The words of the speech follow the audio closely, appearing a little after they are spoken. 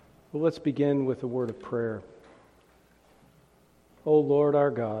Well, let's begin with a word of prayer. O Lord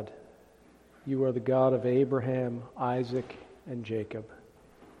our God, you are the God of Abraham, Isaac, and Jacob.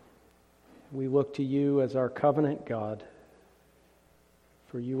 We look to you as our covenant God,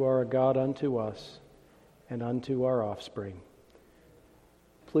 for you are a God unto us and unto our offspring.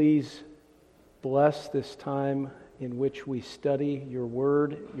 Please bless this time in which we study your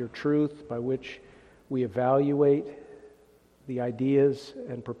word, your truth, by which we evaluate the ideas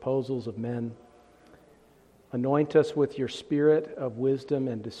and proposals of men. Anoint us with your spirit of wisdom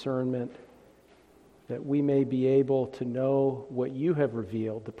and discernment, that we may be able to know what you have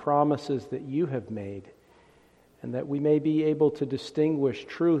revealed, the promises that you have made, and that we may be able to distinguish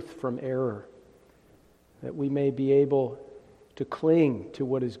truth from error, that we may be able to cling to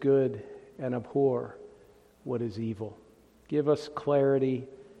what is good and abhor what is evil. Give us clarity,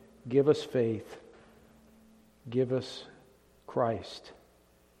 give us faith, give us Christ.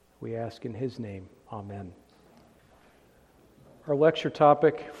 We ask in his name. Amen. Our lecture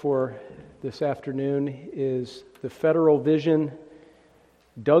topic for this afternoon is the Federal Vision,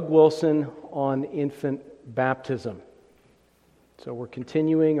 Doug Wilson on infant baptism. So we're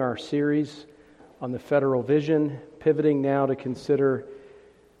continuing our series on the Federal Vision, pivoting now to consider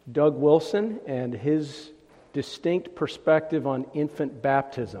Doug Wilson and his distinct perspective on infant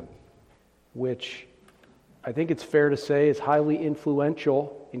baptism, which I think it's fair to say is highly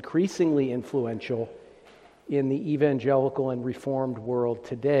influential, increasingly influential in the evangelical and Reformed world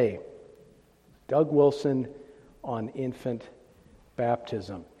today. Doug Wilson on infant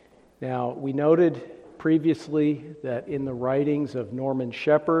baptism. Now, we noted previously that in the writings of Norman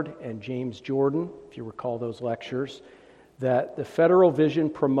Shepherd and James Jordan, if you recall those lectures, that the Federal Vision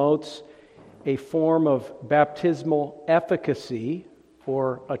promotes a form of baptismal efficacy,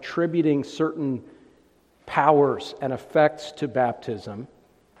 or attributing certain powers and effects to baptism.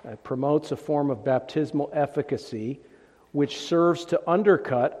 It promotes a form of baptismal efficacy which serves to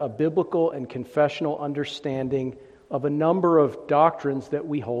undercut a biblical and confessional understanding of a number of doctrines that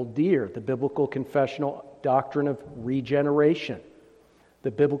we hold dear. The biblical confessional doctrine of regeneration,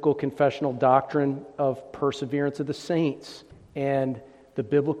 the biblical confessional doctrine of perseverance of the saints, and the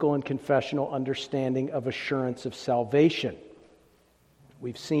biblical and confessional understanding of assurance of salvation.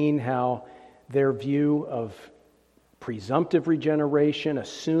 We've seen how their view of presumptive regeneration,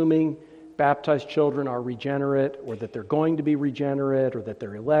 assuming baptized children are regenerate, or that they're going to be regenerate, or that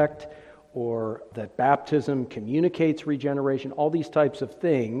they're elect, or that baptism communicates regeneration, all these types of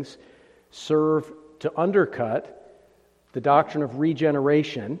things serve to undercut the doctrine of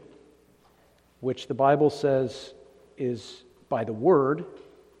regeneration, which the Bible says is by the Word.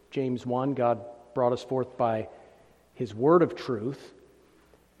 James 1, God brought us forth by His Word of truth.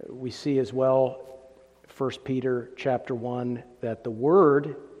 We see as well, 1 Peter chapter 1, that the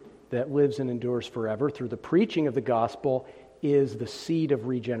Word that lives and endures forever through the preaching of the gospel is the seed of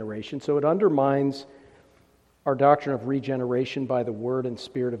regeneration. So it undermines our doctrine of regeneration by the Word and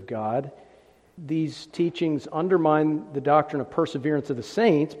Spirit of God. These teachings undermine the doctrine of perseverance of the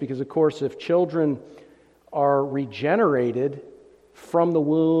saints because, of course, if children are regenerated from the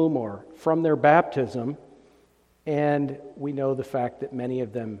womb or from their baptism, and we know the fact that many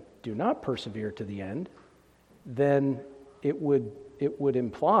of them do not persevere to the end, then it would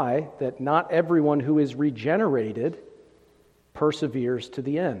imply that not everyone who is regenerated perseveres to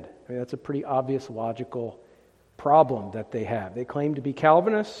the end. I mean, that's a pretty obvious logical problem that they have. They claim to be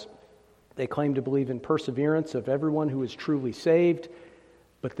Calvinists. They claim to believe in perseverance of everyone who is truly saved,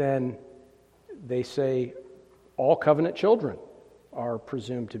 but then they say all covenant children are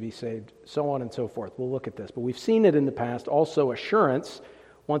presumed to be saved, so on and so forth. We'll look at this. But we've seen it in the past. Also, assurance.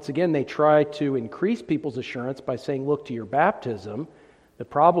 Once again, they try to increase people's assurance by saying, look to your baptism. The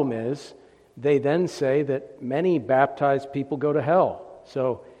problem is, they then say that many baptized people go to hell.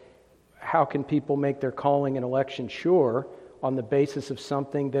 So how can people make their calling and election sure on the basis of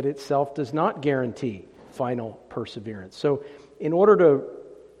something that itself does not guarantee final perseverance? So in order to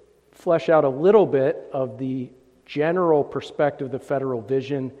flesh out a little bit of the general perspective of the Federal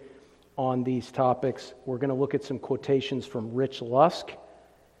Vision on these topics, we're going to look at some quotations from Rich Lusk.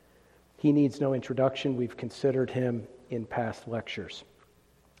 He needs no introduction. We've considered him in past lectures.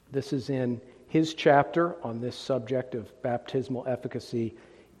 This is in his chapter on this subject of baptismal efficacy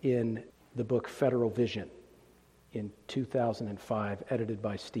in the book Federal Vision in 2005, edited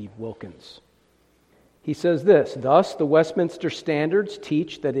by Steve Wilkins. He says this: thus, the Westminster Standards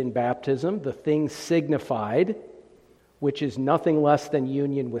teach that in baptism, the thing signified, which is nothing less than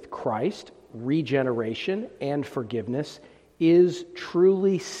union with Christ, regeneration, and forgiveness, is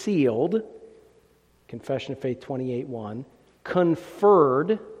truly sealed, Confession of Faith 28:1,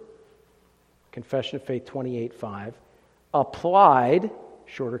 conferred Confession of Faith 28:5, applied,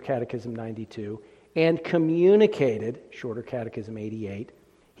 Shorter Catechism 92, and communicated, Shorter Catechism 88.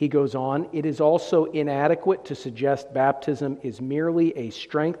 He goes on, it is also inadequate to suggest baptism is merely a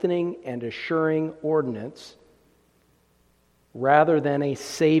strengthening and assuring ordinance rather than a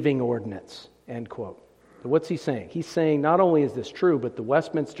saving ordinance, end quote. So what's he saying? He's saying not only is this true, but the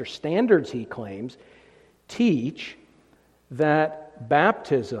Westminster Standards, he claims, teach that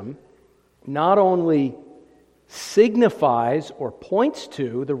baptism not only signifies or points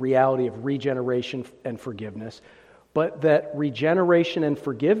to the reality of regeneration and forgiveness, but that regeneration and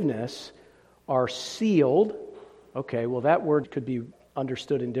forgiveness are sealed. Okay, well, that word could be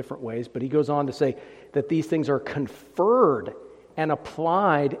understood in different ways, but he goes on to say that these things are conferred and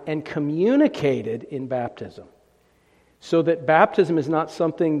applied and communicated in baptism. So that baptism is not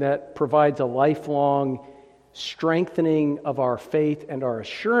something that provides a lifelong strengthening of our faith and our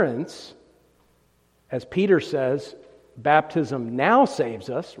assurance. As Peter says, baptism now saves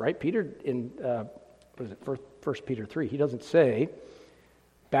us, right? Peter in 1 Peter 3, he doesn't say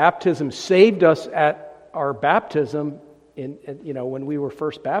baptism saved us at our baptism when we were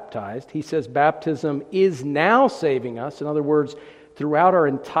first baptized. He says baptism is now saving us. In other words, throughout our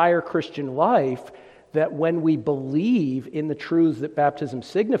entire Christian life, that when we believe in the truths that baptism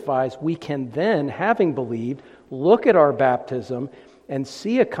signifies, we can then, having believed, look at our baptism and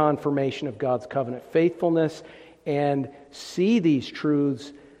see a confirmation of God's covenant faithfulness and see these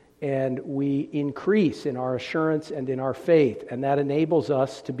truths, and we increase in our assurance and in our faith. And that enables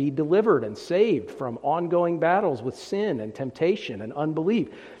us to be delivered and saved from ongoing battles with sin and temptation and unbelief.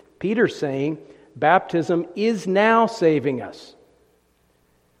 Peter's saying baptism is now saving us.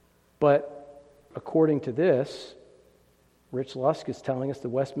 But according to this, Rich Lusk is telling us the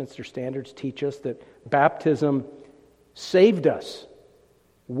Westminster Standards teach us that baptism saved us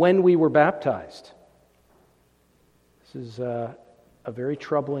when we were baptized. This is a very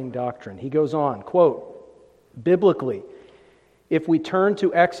troubling doctrine. He goes on, quote, biblically, if we turn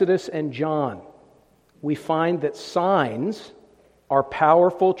to Exodus and John, we find that signs are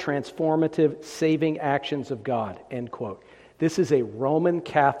powerful, transformative, saving actions of God, end quote. This is a Roman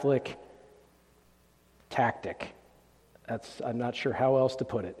Catholic tactic. I'm not sure how else to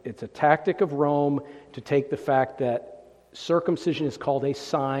put it. It's a tactic of Rome to take the fact that circumcision is called a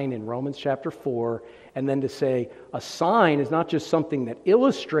sign in Romans chapter 4, and then to say a sign is not just something that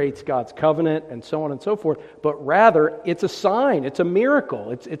illustrates God's covenant and so on and so forth, but rather it's a sign, it's a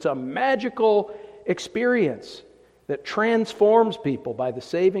miracle, it's a magical experience that transforms people by the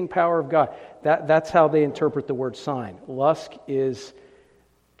saving power of God. That's how they interpret the word sign. Lusk is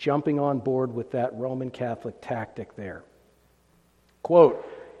jumping on board with that Roman Catholic tactic there. Quote,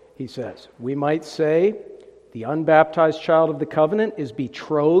 he says, we might say the unbaptized child of the covenant is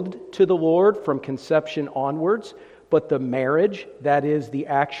betrothed to the Lord from conception onwards, but the marriage, that is the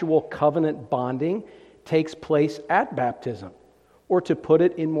actual covenant bonding, takes place at baptism. Or to put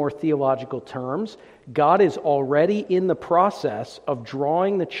it in more theological terms, God is already in the process of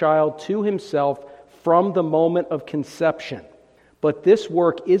drawing the child to himself from the moment of conception. But this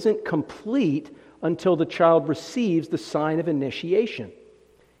work isn't complete until the child receives the sign of initiation.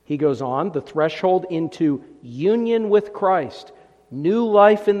 He goes on, the threshold into union with Christ, new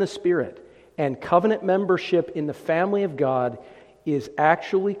life in the Spirit, and covenant membership in the family of God is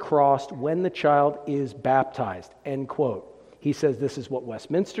actually crossed when the child is baptized, end quote. He says this is what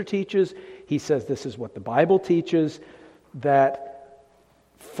Westminster teaches. He says this is what the Bible teaches, that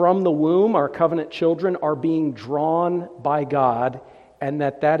from the womb, our covenant children are being drawn by God, and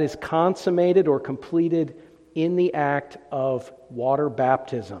that is consummated or completed in the act of water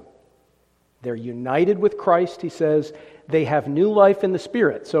baptism. They're united with Christ, he says. They have new life in the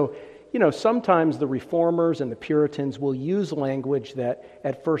Spirit. So, sometimes the Reformers and the Puritans will use language that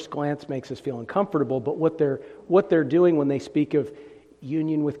at first glance makes us feel uncomfortable, but what they're doing when they speak of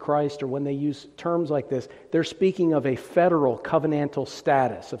union with Christ, or when they use terms like this, they're speaking of a federal covenantal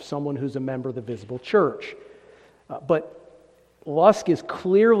status of someone who's a member of the visible church. But Lusk is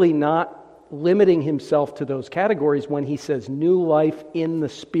clearly not limiting himself to those categories when he says new life in the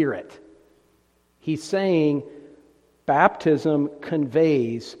Spirit. He's saying baptism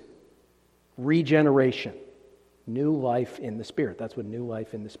conveys regeneration, new life in the Spirit. That's what new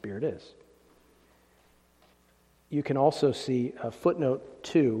life in the Spirit is. You can also see footnote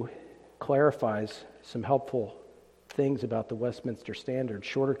 2 clarifies some helpful things about the Westminster Standard.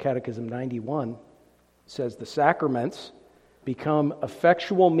 Shorter Catechism 91 says the sacraments become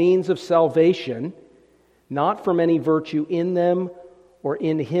effectual means of salvation, not from any virtue in them or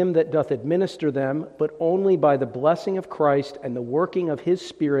in him that doth administer them, but only by the blessing of Christ and the working of his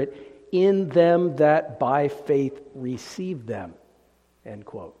Spirit in them that by faith receive them, end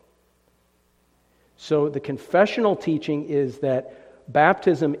quote. So the confessional teaching is that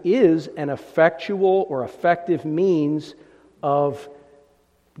baptism is an effectual or effective means of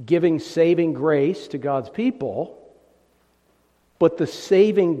giving saving grace to God's people, but the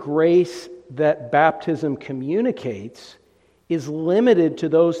saving grace that baptism communicates is limited to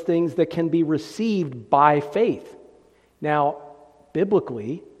those things that can be received by faith. Now,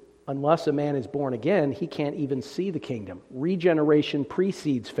 biblically, unless a man is born again, he can't even see the kingdom. Regeneration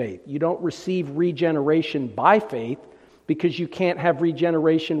precedes faith. You don't receive regeneration by faith because you can't have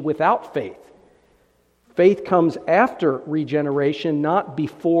regeneration without faith. Faith comes after regeneration, not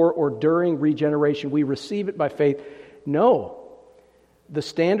before or during regeneration. We receive it by faith. No. The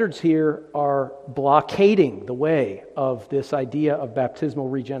standards here are blockading the way of this idea of baptismal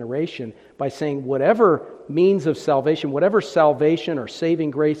regeneration by saying whatever means of salvation, whatever salvation or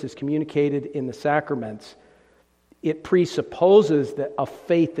saving grace is communicated in the sacraments, it presupposes that a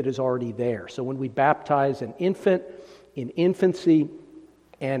faith that is already there. So when we baptize an infant in infancy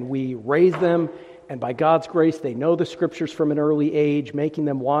and we raise them, and by God's grace they know the Scriptures from an early age, making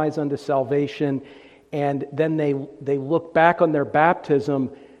them wise unto salvation, and then they look back on their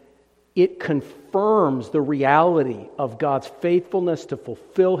baptism, it confirms the reality of God's faithfulness to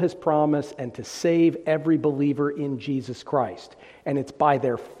fulfill His promise and to save every believer in Jesus Christ. And it's by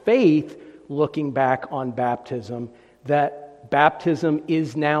their faith, looking back on baptism, that baptism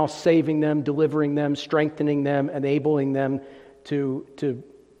is now saving them, delivering them, strengthening them, enabling them to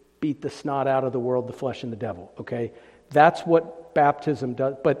beat the snot out of the world, the flesh, and the devil. Okay? That's what baptism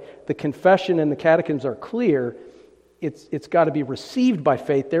does. But the confession and the catechisms are clear. It's got to be received by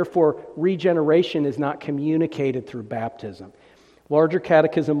faith. Therefore, regeneration is not communicated through baptism. Larger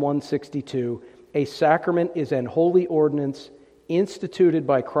Catechism 162, a sacrament is an holy ordinance instituted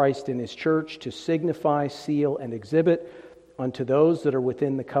by Christ in His church to signify, seal, and exhibit unto those that are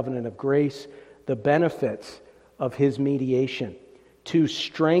within the covenant of grace the benefits of His mediation, to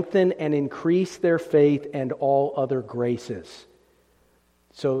strengthen and increase their faith and all other graces.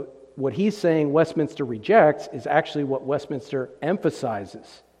 So what he's saying Westminster rejects is actually what Westminster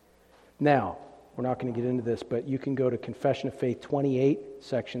emphasizes. Now, we're not going to get into this, but you can go to Confession of Faith 28,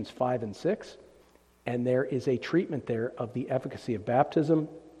 sections 5 and 6, and there is a treatment there of the efficacy of baptism,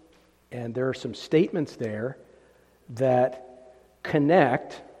 and there are some statements there that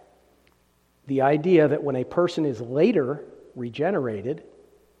connect the idea that when a person is later regenerated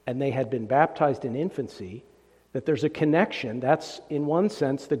and they had been baptized in infancy, that there's a connection. That's, in one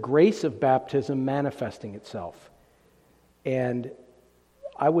sense, the grace of baptism manifesting itself. And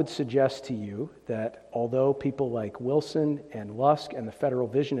I would suggest to you that although people like Wilson and Lusk and the Federal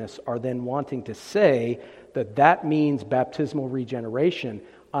Visionists are then wanting to say that that means baptismal regeneration,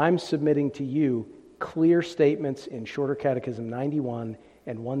 I'm submitting to you clear statements in Shorter Catechism 91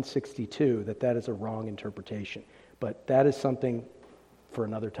 and 162 that is a wrong interpretation. But that is something for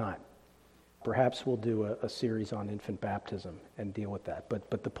another time. Perhaps we'll do a series on infant baptism and deal with that.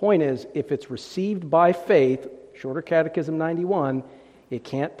 But the point is, if it's received by faith, Shorter Catechism 91, it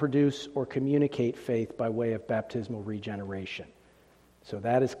can't produce or communicate faith by way of baptismal regeneration. So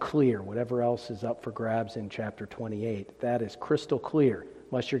that is clear. Whatever else is up for grabs in chapter 28, that is crystal clear,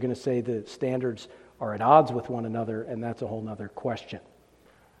 unless you're going to say the standards are at odds with one another, and that's a whole other question.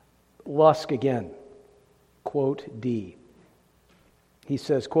 Lusk again, quote D. He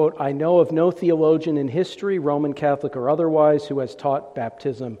says, quote, I know of no theologian in history, Roman Catholic or otherwise, who has taught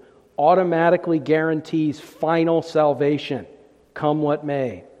baptism automatically guarantees final salvation, come what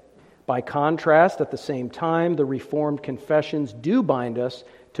may. By contrast, at the same time, the Reformed confessions do bind us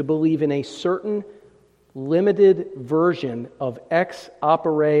to believe in a certain limited version of ex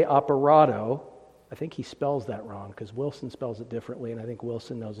opere operato. I think he spells that wrong because Wilson spells it differently, and I think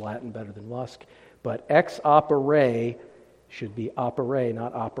Wilson knows Latin better than Lusk. But ex opere should be opere,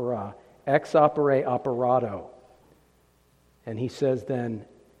 not opera. Ex opere operato. And he says then,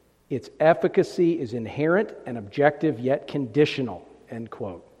 its efficacy is inherent and objective yet conditional, end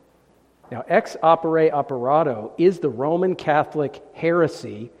quote. Now, ex opere operato is the Roman Catholic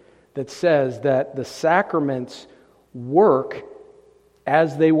heresy that says that the sacraments work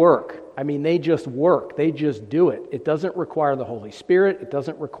as they work. I mean, they just work. They just do it. It doesn't require the Holy Spirit. It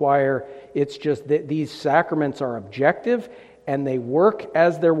doesn't require, it's just that these sacraments are objective and they work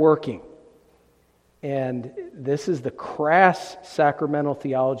as they're working. And this is the crass sacramental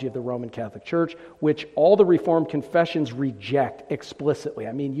theology of the Roman Catholic Church, which all the Reformed confessions reject explicitly.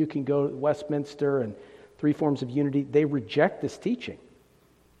 I mean, you can go to Westminster and Three Forms of Unity. They reject this teaching.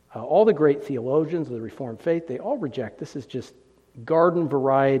 All the great theologians of the Reformed faith, they all reject. This is just garden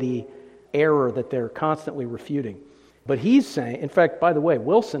variety error that they're constantly refuting. But he's saying, in fact, by the way,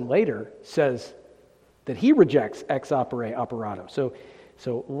 Wilson later says that he rejects ex opere operatum.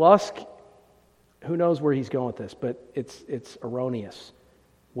 So Lusk, who knows where he's going with this, but it's erroneous.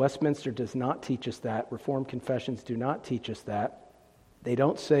 Westminster does not teach us that. Reformed confessions do not teach us that. They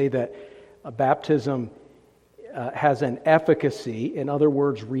don't say that a baptism has an efficacy, in other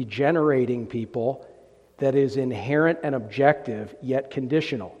words, regenerating people, that is inherent and objective, yet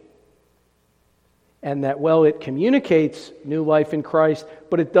conditional. And that, well, it communicates new life in Christ,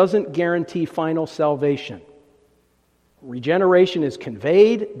 but it doesn't guarantee final salvation. Regeneration is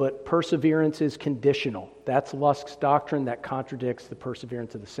conveyed, but perseverance is conditional. That's Lusk's doctrine. That contradicts the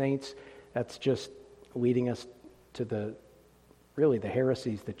perseverance of the saints. That's just leading us to the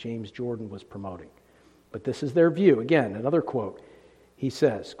heresies that James Jordan was promoting. But this is their view. Again, another quote. He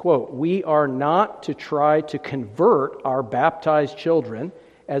says, quote, "We are not to try to convert our baptized children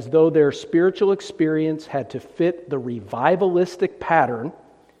as though their spiritual experience had to fit the revivalistic pattern.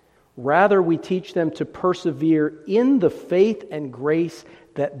 Rather, we teach them to persevere in the faith and grace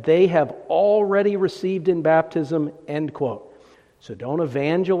that they have already received in baptism," end quote. So don't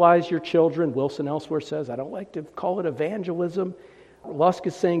evangelize your children. Wilson elsewhere says, I don't like to call it evangelism. Lusk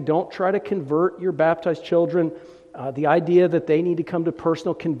is saying, don't try to convert your baptized children. The idea that they need to come to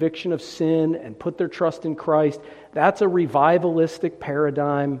personal conviction of sin and put their trust in Christ, that's a revivalistic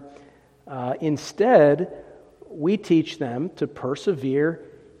paradigm. Instead, we teach them to persevere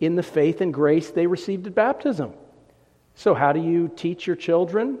in the faith and grace they received at baptism. So how do you teach your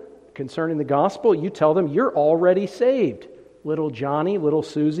children concerning the gospel? You tell them you're already saved. Little Johnny, little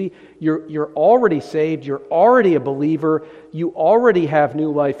Susie, you're already saved, you're already a believer, you already have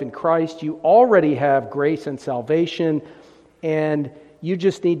new life in Christ, you already have grace and salvation, and you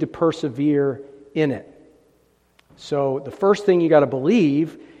just need to persevere in it. So the first thing you got to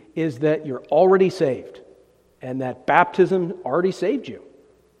believe is that you're already saved, and that baptism already saved you.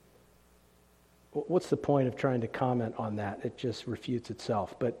 What's the point of trying to comment on that? It just refutes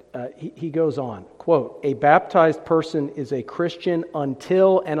itself. But he goes on, quote, "A baptized person is a Christian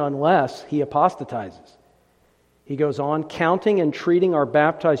until and unless he apostatizes." He goes on, "Counting and treating our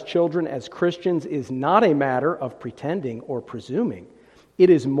baptized children as Christians is not a matter of pretending or presuming. It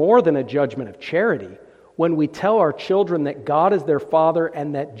is more than a judgment of charity. When we tell our children that God is their Father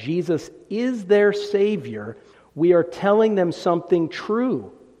and that Jesus is their Savior, we are telling them something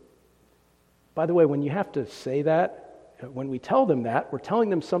true." By the way, when you have to say that, when we tell them that, we're telling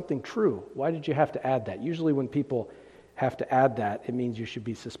them something true. Why did you have to add that? Usually when people have to add that, it means you should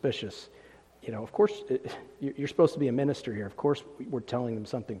be suspicious. Of course, you're supposed to be a minister here. Of course, we're telling them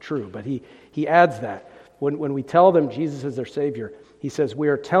something true. But he adds that. When we tell them Jesus is their Savior, he says, we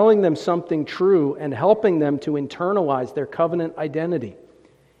are telling them something true and helping them to internalize their covenant identity.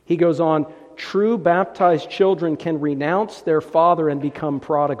 He goes on, "True baptized children can renounce their father and become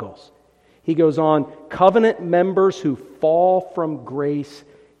prodigals." He goes on, "Covenant members who fall from grace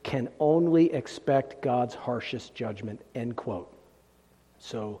can only expect God's harshest judgment," end quote.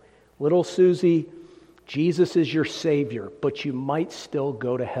 So, little Susie, Jesus is your Savior, but you might still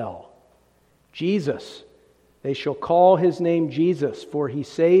go to hell. Jesus, they shall call his name Jesus, for he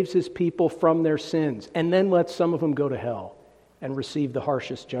saves his people from their sins, and then let some of them go to hell and receive the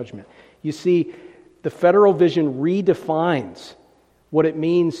harshest judgment. You see, the federal vision redefines what it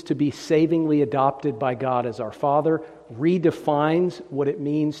means to be savingly adopted by God as our Father, redefines what it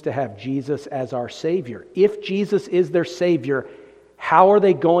means to have Jesus as our Savior. If Jesus is their Savior, how are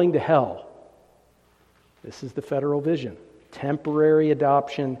they going to hell? This is the federal vision. Temporary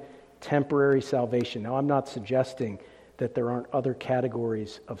adoption, temporary salvation. Now, I'm not suggesting that there aren't other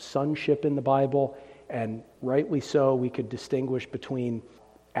categories of sonship in the Bible, and rightly so, we could distinguish between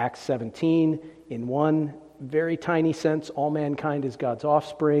Acts 17 in one very tiny sense, all mankind is God's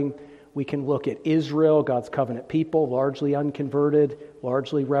offspring. We can look at Israel, God's covenant people, largely unconverted,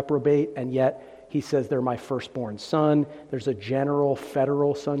 largely reprobate, and yet he says they're my firstborn son. There's a general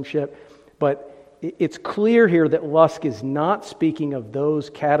federal sonship. But it's clear here that Lusk is not speaking of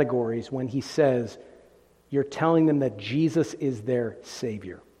those categories when he says you're telling them that Jesus is their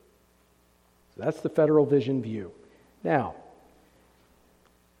Savior. So that's the federal vision view. Now,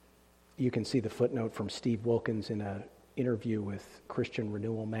 you can see the footnote from Steve Wilkins in an interview with Christian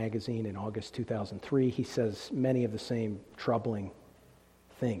Renewal magazine in August 2003. He says many of the same troubling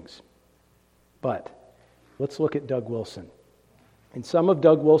things. But let's look at Doug Wilson. In some of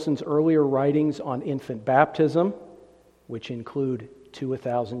Doug Wilson's earlier writings on infant baptism, which include To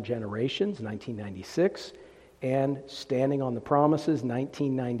 1,000 Generations, 1996, and Standing on the Promises,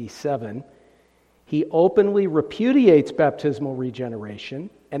 1997, He openly repudiates baptismal regeneration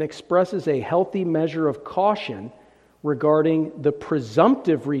and expresses a healthy measure of caution regarding the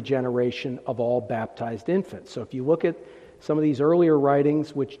presumptive regeneration of all baptized infants. So if you look at some of these earlier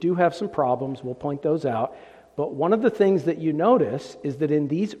writings, which do have some problems, we'll point those out. But one of the things that you notice is that in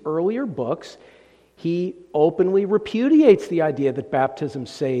these earlier books, he openly repudiates the idea that baptism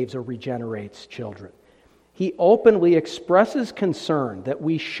saves or regenerates children. He openly expresses concern that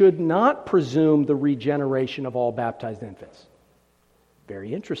we should not presume the regeneration of all baptized infants.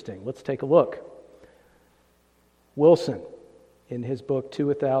 Very interesting. Let's take a look. Wilson, in his book,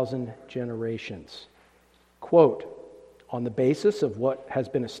 2,000 Generations, quote, on the basis of what has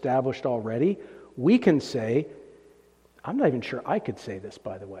been established already, we can say, I'm not even sure I could say this,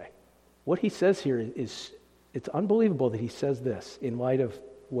 by the way. What he says here is, it's unbelievable that he says this in light of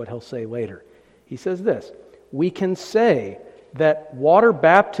what he'll say later. He says this, we can say that water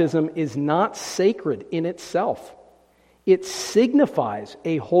baptism is not sacred in itself. It signifies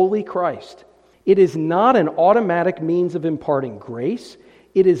a holy Christ. It is not an automatic means of imparting grace.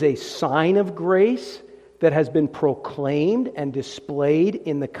 It is a sign of grace that has been proclaimed and displayed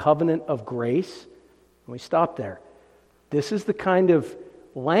in the covenant of grace. And we stop there. This is the kind of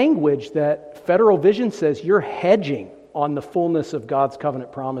language that Federal Vision says you're hedging on the fullness of God's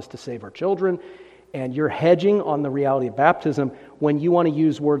covenant promise to save our children, and you're hedging on the reality of baptism when you want to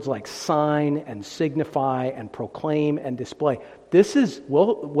use words like sign and signify and proclaim and display. This is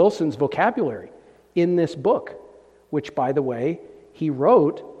Wilson's vocabulary in this book, which, by the way, he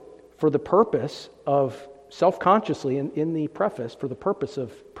wrote for the purpose of, self-consciously in the preface, for the purpose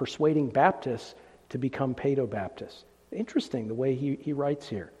of persuading Baptists to become Paedo-Baptists. Interesting the way he writes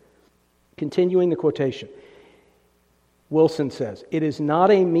here. Continuing the quotation, Wilson says, it is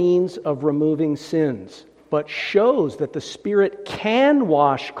not a means of removing sins, but shows that the Spirit can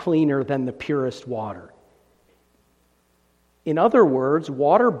wash cleaner than the purest water. In other words,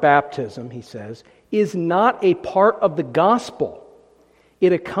 water baptism, he says, is not a part of the gospel.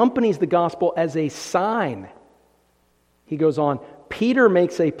 It accompanies the gospel as a sign. He goes on, Peter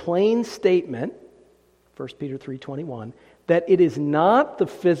makes a plain statement, 1 Peter 3:21, that it is not the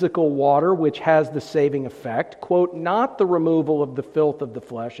physical water which has the saving effect, quote, not the removal of the filth of the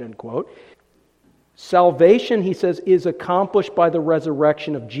flesh, end quote. Salvation, he says, is accomplished by the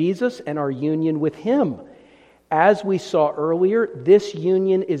resurrection of Jesus and our union with Him. As we saw earlier, this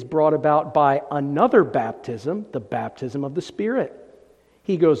union is brought about by another baptism, the baptism of the Spirit.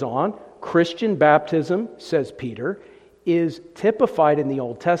 He goes on, Christian baptism, says Peter, is typified in the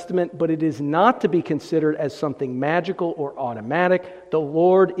Old Testament, but it is not to be considered as something magical or automatic. The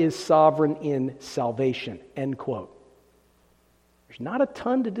Lord is sovereign in salvation, end quote. There's not a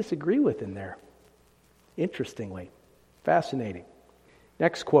ton to disagree with in there. Interestingly, fascinating.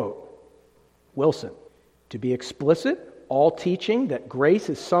 Next quote, Wilson. To be explicit, all teaching that grace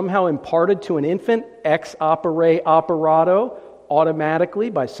is somehow imparted to an infant ex opere operato, automatically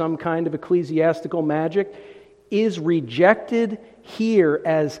by some kind of ecclesiastical magic, is rejected here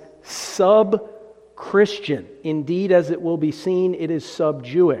as sub-Christian. Indeed, as it will be seen, it is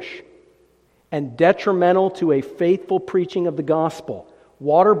sub-Jewish and detrimental to a faithful preaching of the gospel.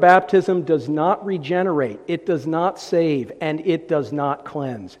 Water baptism does not regenerate, it does not save, and it does not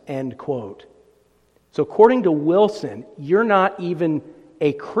cleanse, end quote. So according to Wilson, you're not even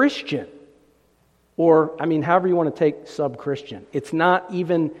a Christian, or, however you want to take sub-Christian. It's not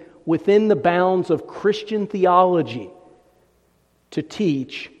even within the bounds of Christian theology to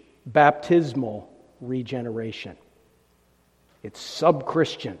teach baptismal regeneration. It's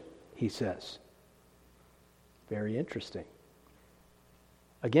sub-Christian, he says. Very interesting.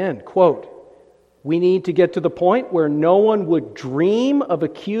 Again, quote, we need to get to the point where no one would dream of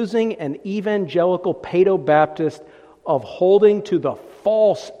accusing an evangelical Paedo-Baptist of holding to the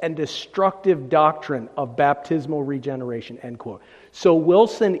false and destructive doctrine of baptismal regeneration, end quote. So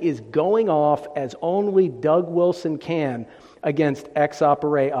Wilson is going off as only Doug Wilson can against ex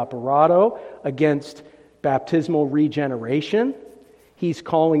opere operato, against baptismal regeneration. He's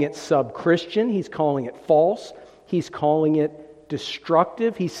calling it sub-Christian. He's calling it false. He's calling it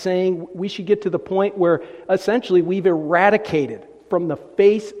destructive. He's saying we should get to the point where essentially we've eradicated from the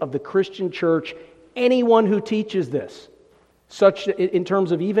face of the Christian church anyone who teaches this, such in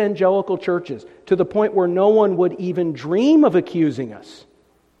terms of evangelical churches, to the point where no one would even dream of accusing us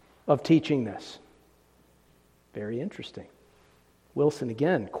of teaching this. Very interesting. Wilson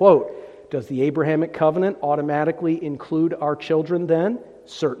again, quote, does the Abrahamic covenant automatically include our children then?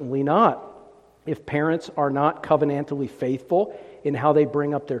 Certainly not. If parents are not covenantally faithful in how they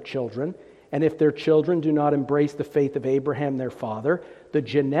bring up their children, And if their children do not embrace the faith of Abraham, their father, the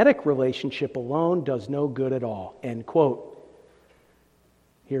genetic relationship alone does no good at all. End quote.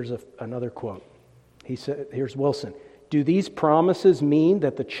 Here's another quote. He said, here's Wilson. Do these promises mean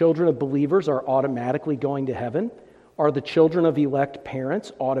that the children of believers are automatically going to heaven? Are the children of elect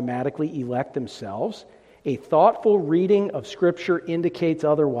parents automatically elect themselves? A thoughtful reading of Scripture indicates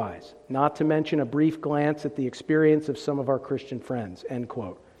otherwise, not to mention a brief glance at the experience of some of our Christian friends. End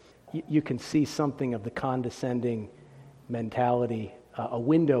quote. You can see something of the condescending mentality, a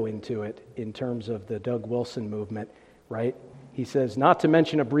window into it in terms of the Doug Wilson movement, right? He says, not to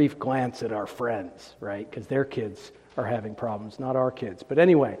mention a brief glance at our friends, right? Because their kids are having problems, not our kids. But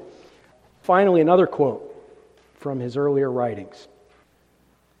anyway, finally, another quote from his earlier writings.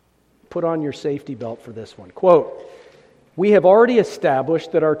 Put on your safety belt for this one. Quote, we have already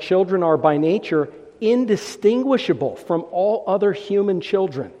established that our children are by nature indistinguishable from all other human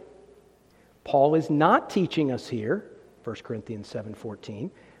children. Paul is not teaching us here, 1 Corinthians 7:14,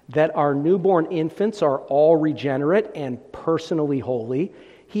 that our newborn infants are all regenerate and personally holy.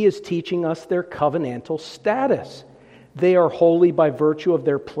 He is teaching us their covenantal status. They are holy by virtue of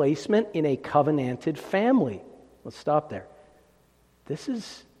their placement in a covenanted family. Let's stop there. This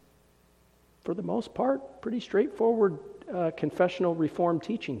is, for the most part, pretty straightforward confessional reform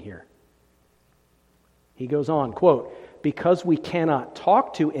teaching here. He goes on, quote, because we cannot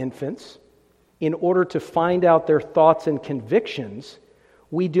talk to infants in order to find out their thoughts and convictions,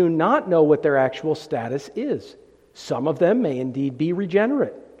 we do not know what their actual status is. Some of them may indeed be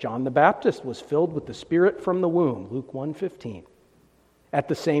regenerate. John the Baptist was filled with the Spirit from the womb, Luke 1:15. At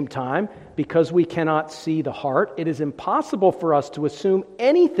the same time, because we cannot see the heart, it is impossible for us to assume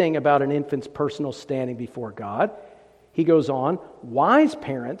anything about an infant's personal standing before God. He goes on, wise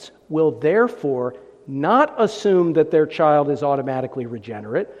parents will therefore not assume that their child is automatically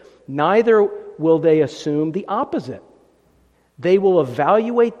regenerate, neither will they assume the opposite. They will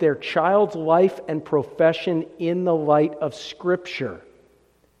evaluate their child's life and profession in the light of Scripture.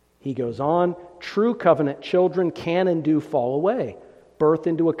 He goes on, true covenant children can and do fall away. Birth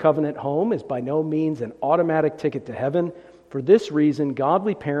into a covenant home is by no means an automatic ticket to heaven. For this reason,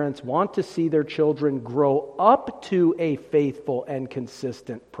 godly parents want to see their children grow up to a faithful and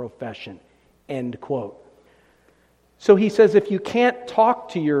consistent profession. End quote. So he says if you can't talk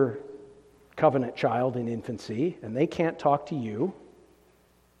to your covenant child in infancy, and they can't talk to you,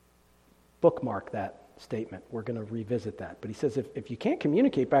 bookmark that statement. We're going to revisit that. But he says if you can't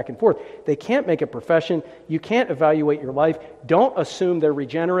communicate back and forth, they can't make a profession, you can't evaluate your life, don't assume they're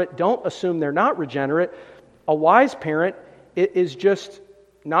regenerate, don't assume they're not regenerate. A wise parent is just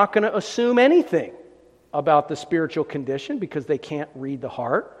not going to assume anything about the spiritual condition because they can't read the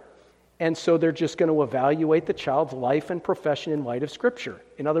heart. And so they're just going to evaluate the child's life and profession in light of Scripture.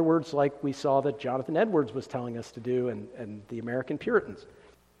 In other words, like we saw that Jonathan Edwards was telling us to do and the American Puritans,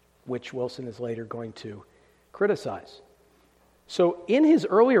 which Wilson is later going to criticize. So in his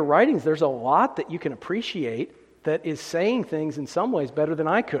earlier writings, there's a lot that you can appreciate that is saying things in some ways better than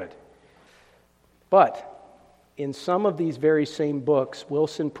I could. But in some of these very same books,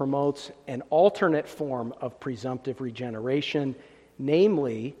 Wilson promotes an alternate form of presumptive regeneration,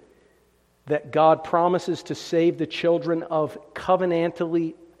 namely that God promises to save the children of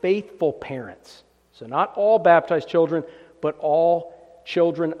covenantally faithful parents. So not all baptized children, but all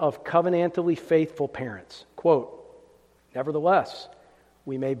children of covenantally faithful parents. Quote, nevertheless,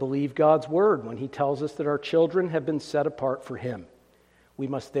 we may believe God's word when he tells us that our children have been set apart for him. We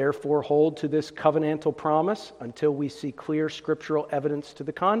must therefore hold to this covenantal promise until we see clear scriptural evidence to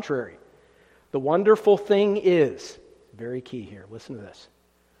the contrary. The wonderful thing is, very key here, listen to this.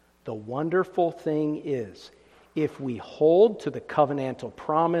 The wonderful thing is, if we hold to the covenantal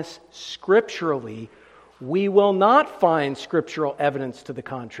promise scripturally, we will not find scriptural evidence to the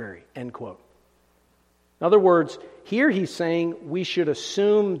contrary, end quote. In other words, here he's saying we should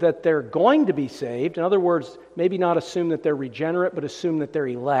assume that they're going to be saved. In other words, maybe not assume that they're regenerate, but assume that they're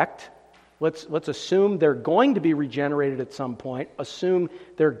elect. Let's assume they're going to be regenerated at some point. Assume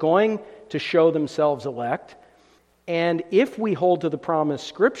they're going to show themselves elect. And if we hold to the promise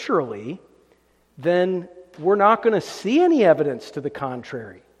scripturally, then we're not going to see any evidence to the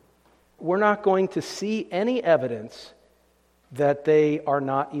contrary. We're not going to see any evidence that they are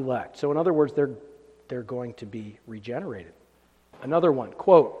not elect. So in other words, they're going to be regenerated. Another one,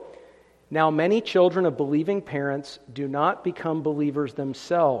 quote, now many children of believing parents do not become believers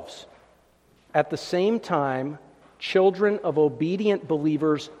themselves. At the same time, children of obedient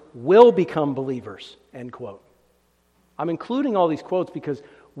believers will become believers, end quote. I'm including all these quotes because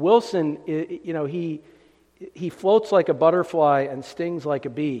Wilson, he he floats like a butterfly and stings like a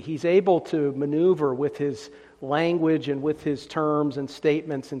bee. He's able to maneuver with his language and with his terms and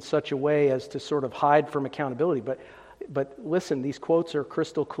statements in such a way as to sort of hide from accountability. But listen, these quotes are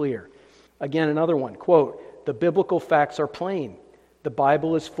crystal clear. Again, another one, quote, "The biblical facts are plain. The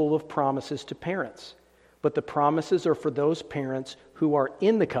Bible is full of promises to parents, but the promises are for those parents who are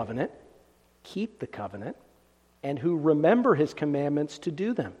in the covenant, keep the covenant, and who remember his commandments to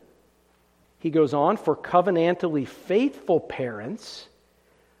do them." He goes on, "For covenantally faithful parents,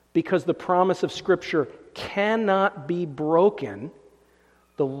 because the promise of Scripture cannot be broken,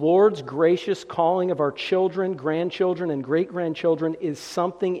 the Lord's gracious calling of our children, grandchildren, and great-grandchildren is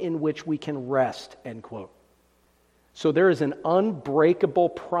something in which we can rest," end quote. So there is an unbreakable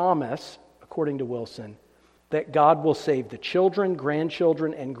promise, according to Wilson, that God will save the children,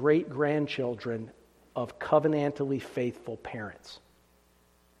 grandchildren, and great-grandchildren of covenantally faithful parents.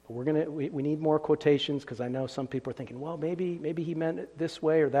 We need more quotations because I know some people are thinking, well, maybe he meant it this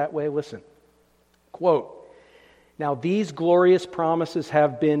way or that way. Listen, quote, "Now these glorious promises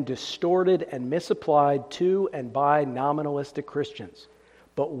have been distorted and misapplied to and by nominalistic Christians.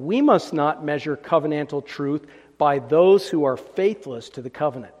 But we must not measure covenantal truth by those who are faithless to the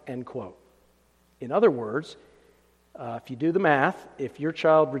covenant," end quote. In other words, if you do the math, if your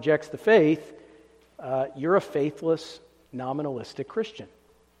child rejects the faith, you're a faithless nominalistic Christian.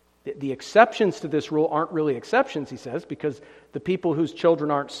 The exceptions to this rule aren't really exceptions, he says, because the people whose children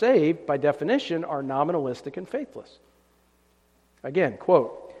aren't saved, by definition, are nominalistic and faithless. Again,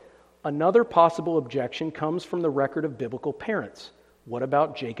 quote, "Another possible objection comes from the record of biblical parents. What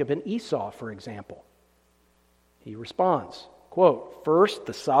about Jacob and Esau, for example?" He responds, quote, "First,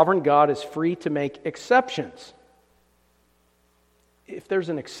 the sovereign God is free to make exceptions." If there's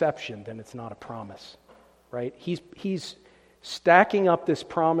an exception, then it's not a promise, right? He's stacking up this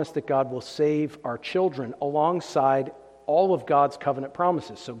promise that God will save our children alongside all of God's covenant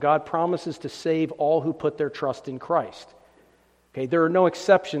promises. So God promises to save all who put their trust in Christ. Okay, there are no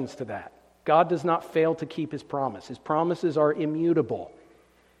exceptions to that. God does not fail to keep his promise. His promises are immutable.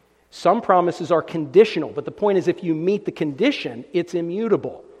 Some promises are conditional, but the point is if you meet the condition, it's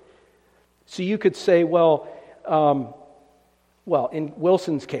immutable. So you could say, well, in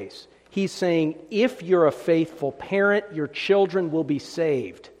Wilson's case, he's saying, if you're a faithful parent, your children will be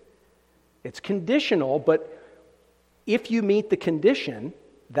saved. It's conditional, but if you meet the condition,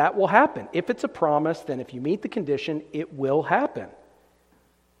 that will happen. If it's a promise, then if you meet the condition, it will happen.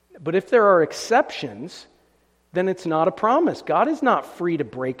 But if there are exceptions, then it's not a promise. God is not free to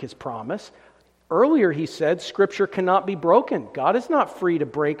break his promise. Earlier he said, Scripture cannot be broken. God is not free to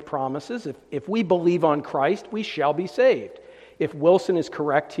break promises. If we believe on Christ, we shall be saved. If Wilson is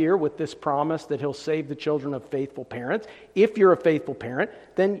correct here with this promise that he'll save the children of faithful parents, if you're a faithful parent,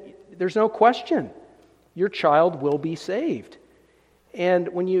 then there's no question. Your child will be saved. And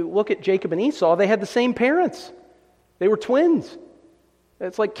when you look at Jacob and Esau, they had the same parents. They were twins.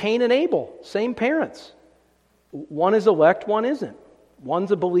 It's like Cain and Abel, same parents. One is elect, one isn't.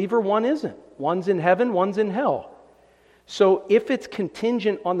 One's a believer, one isn't. One's in heaven, one's in hell. So if it's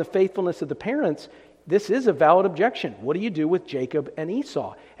contingent on the faithfulness of the parents, this is a valid objection. What do you do with Jacob and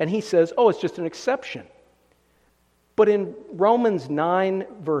Esau? And he says, it's just an exception. But in Romans 9,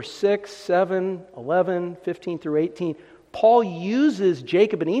 verse 6, 7, 11, 15 through 18, Paul uses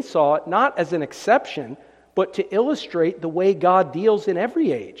Jacob and Esau not as an exception, but to illustrate the way God deals in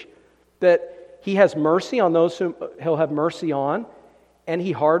every age. That he has mercy on those whom he'll have mercy on, and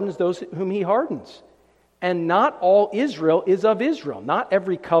he hardens those whom he hardens. And not all Israel is of Israel. Not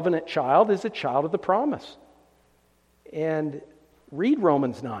every covenant child is a child of the promise. And read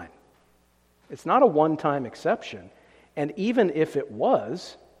Romans 9. It's not a one-time exception. And even if it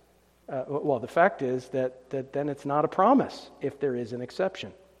was, the fact is that then it's not a promise if there is an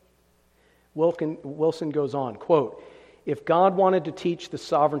exception. Wilson goes on, quote, "If God wanted to teach the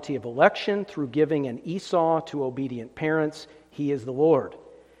sovereignty of election through giving an Esau to obedient parents, he is the Lord.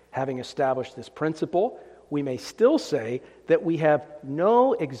 Having established this principle, we may still say that we have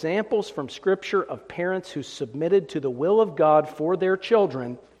no examples from Scripture of parents who submitted to the will of God for their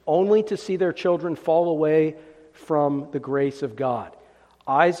children only to see their children fall away from the grace of God.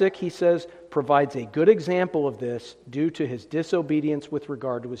 Isaac, he says, provides a good example of this due to his disobedience with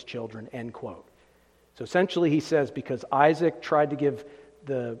regard to his children," end quote. So essentially he says because Isaac tried to give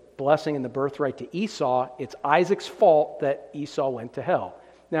the blessing and the birthright to Esau, it's Isaac's fault that Esau went to hell.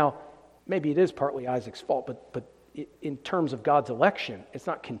 Now, maybe it is partly Isaac's fault, but in terms of God's election, it's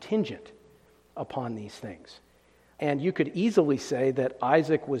not contingent upon these things. And you could easily say that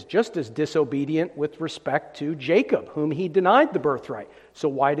Isaac was just as disobedient with respect to Jacob, whom he denied the birthright. So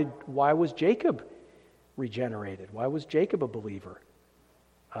why was Jacob regenerated? Why was Jacob a believer?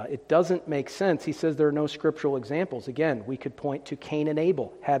 It doesn't make sense. He says there are no scriptural examples. Again, we could point to Cain and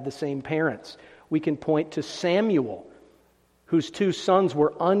Abel, had the same parents. We can point to Samuel, whose two sons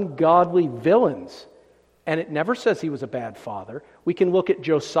were ungodly villains, and it never says he was a bad father. We can look at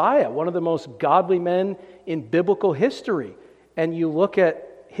Josiah, one of the most godly men in biblical history, and you look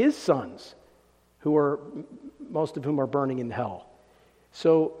at his sons, most of whom are burning in hell.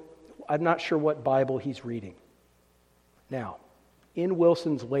 So I'm not sure what Bible he's reading. Now, in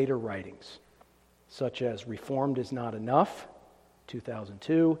Wilson's later writings, such as Reformed is Not Enough,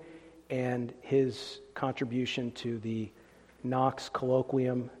 2002, and his contribution to the Knox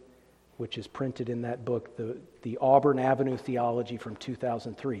Colloquium, which is printed in that book, the Auburn Avenue Theology from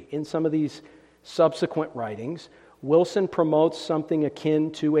 2003. In some of these subsequent writings, Wilson promotes something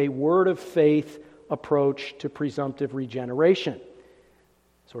akin to a word of faith approach to presumptive regeneration,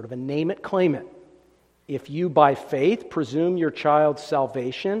 sort of a name it, claim it. If you by faith presume your child's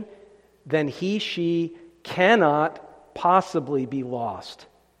salvation, then he, she cannot possibly be lost.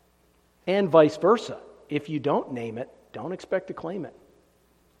 And vice versa. If you don't name it, don't expect to claim it.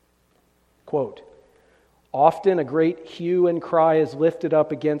 Quote, often a great hue and cry is lifted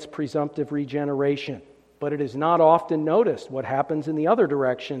up against presumptive regeneration, but it is not often noticed what happens in the other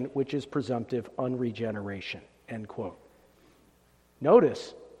direction, which is presumptive unregeneration. End quote.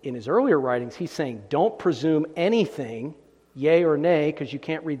 Notice, in his earlier writings, he's saying, don't presume anything, yea or nay, because you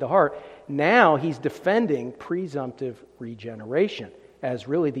can't read the heart. Now he's defending presumptive regeneration as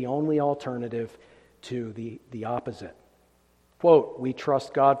really the only alternative to the opposite. Quote, we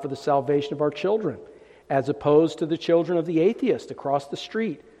trust God for the salvation of our children, as opposed to the children of the atheist across the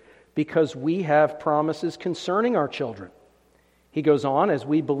street, because we have promises concerning our children. He goes on, as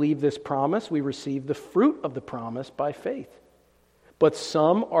we believe this promise, we receive the fruit of the promise by faith. But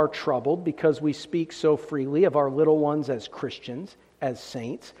some are troubled because we speak so freely of our little ones as Christians, as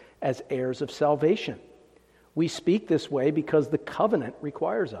saints, as heirs of salvation. We speak this way because the covenant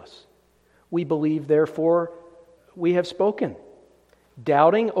requires us. We believe, therefore, we have spoken.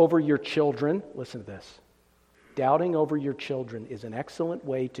 Doubting over your children, listen to this. Doubting over your children is an excellent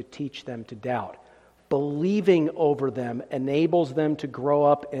way to teach them to doubt. Believing over them enables them to grow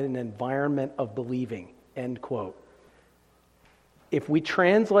up in an environment of believing. End quote. If we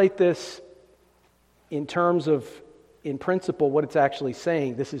translate this in terms of, in principle, what it's actually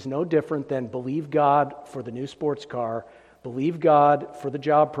saying, this is no different than believe God for the new sports car, believe God for the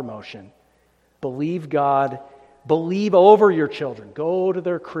job promotion, believe God, believe over your children. Go to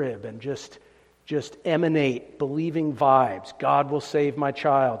their crib and just emanate believing vibes. God will save my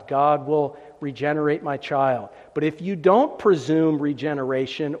child. God will regenerate my child. But if you don't presume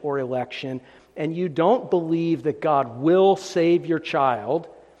regeneration or election, and you don't believe that God will save your child,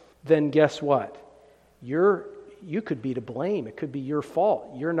 then guess what? You could be to blame. It could be your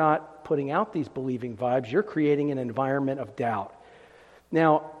fault. You're not putting out these believing vibes. You're creating an environment of doubt.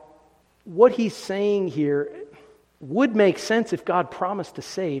 Now, what he's saying here would make sense if God promised to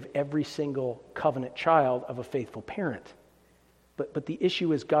save every single covenant child of a faithful parent. But the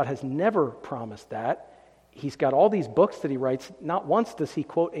issue is God has never promised that. He's got all these books that he writes. Not once does he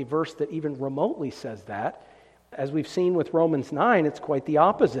quote a verse that even remotely says that. As we've seen with Romans 9, it's quite the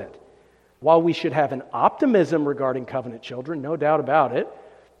opposite. While we should have an optimism regarding covenant children, no doubt about it,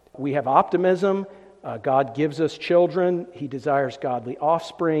 we have optimism. God gives us children. He desires godly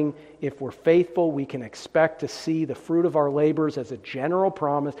offspring. If we're faithful, we can expect to see the fruit of our labors as a general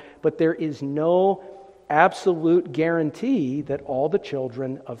promise, but there is no absolute guarantee that all the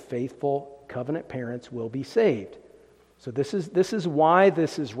children of faithful covenant parents will be saved. So this is why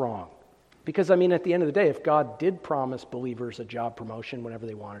this is wrong. Because, at the end of the day, if God did promise believers a job promotion whenever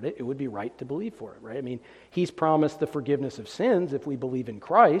they wanted it, it would be right to believe for it, right? He's promised the forgiveness of sins if we believe in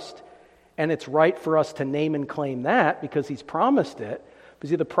Christ, and it's right for us to name and claim that because he's promised it. But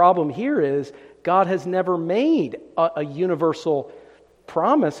see, the problem here is God has never made a universal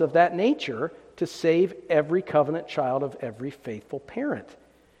promise of that nature to save every covenant child of every faithful parent.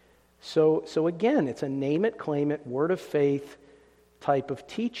 So again, it's a name it, claim it, word of faith type of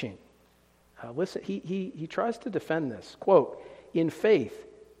teaching. Listen, he tries to defend this. Quote, in faith,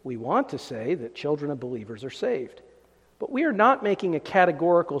 we want to say that children of believers are saved. But we are not making a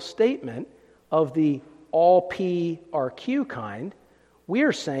categorical statement of the all P are Q kind. We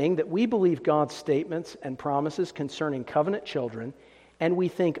are saying that we believe God's statements and promises concerning covenant children, and we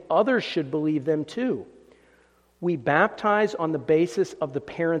think others should believe them too. We baptize on the basis of the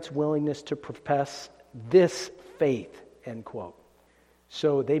parents' willingness to profess this faith, end quote.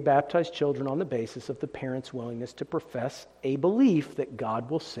 So they baptize children on the basis of the parents' willingness to profess a belief that God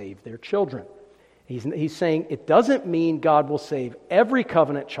will save their children. He's saying it doesn't mean God will save every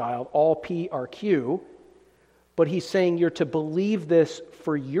covenant child, all P are Q, but he's saying you're to believe this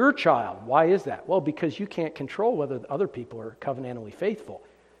for your child. Why is that? Well, because you can't control whether other people are covenantally faithful,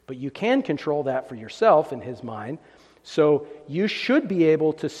 but you can control that for yourself in his mind. So you should be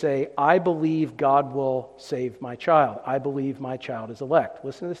able to say, I believe God will save my child. I believe my child is elect.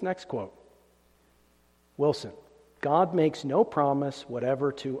 Listen to this next quote. Wilson, God makes no promise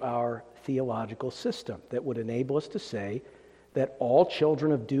whatever to our theological system that would enable us to say that all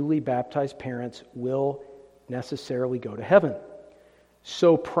children of duly baptized parents will necessarily go to heaven.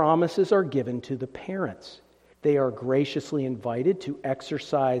 So promises are given to the parents. They are graciously invited to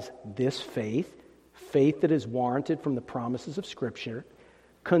exercise this faith that is warranted from the promises of Scripture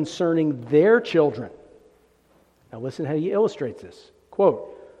concerning their children. Now listen how he illustrates this.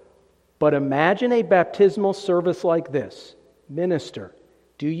 Quote, but imagine a baptismal service like this. Minister,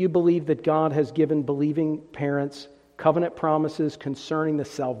 do you believe that God has given believing parents covenant promises concerning the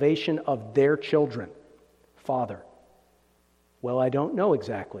salvation of their children? Father, well, I don't know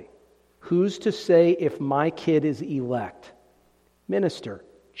exactly. Who's to say if my kid is elect? Minister,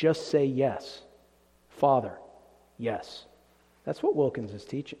 just say yes. Father, yes. That's what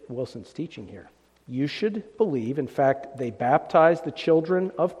Wilson's teaching here. You should believe, in fact, they baptize the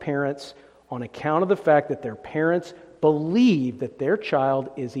children of parents on account of the fact that their parents believe that their child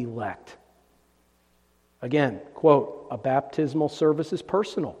is elect. Again, quote, a baptismal service is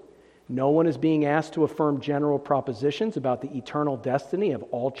personal. No one is being asked to affirm general propositions about the eternal destiny of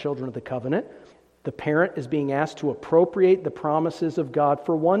all children of the covenant. The parent is being asked to appropriate the promises of God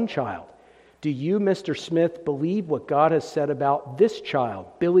for one child. Do you, Mr. Smith, believe what God has said about this child,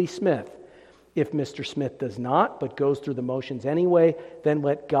 Billy Smith? If Mr. Smith does not, but goes through the motions anyway, then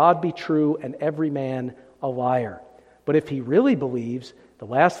let God be true and every man a liar. But if he really believes, the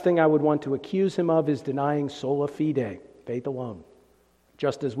last thing I would want to accuse him of is denying sola fide, faith alone.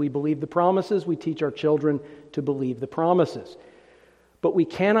 Just as we believe the promises, we teach our children to believe the promises. But we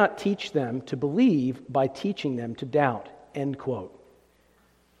cannot teach them to believe by teaching them to doubt, end quote.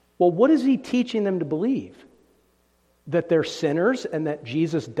 Well, what is he teaching them to believe? That they're sinners and that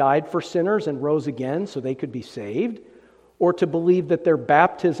Jesus died for sinners and rose again so they could be saved? Or to believe that their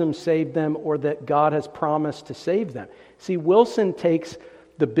baptism saved them or that God has promised to save them? See, Wilson takes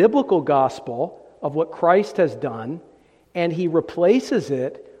the biblical gospel of what Christ has done and he replaces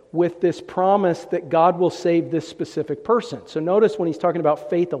it with this promise that God will save this specific person. So notice when he's talking about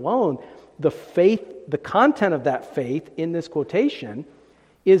faith alone, the content of that faith in this quotation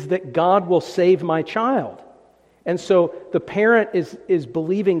is that God will save my child. And so the parent is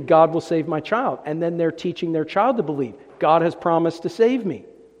believing God will save my child, and then they're teaching their child to believe God has promised to save me.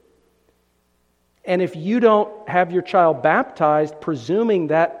 And if you don't have your child baptized, presuming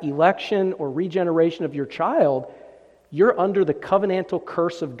that election or regeneration of your child, you're under the covenantal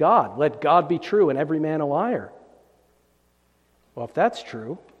curse of God. Let God be true and every man a liar. Well, if that's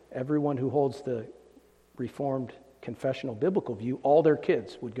true, everyone who holds the Reformed confessional biblical view, all their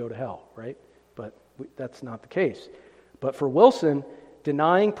kids would go to hell, right? But that's not the case. But for Wilson,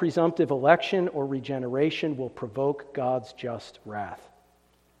 denying presumptive election or regeneration will provoke God's just wrath.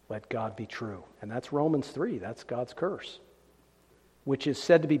 Let God be true. And that's Romans 3. That's God's curse, which is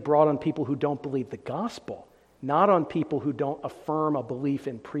said to be brought on people who don't believe the gospel, not on people who don't affirm a belief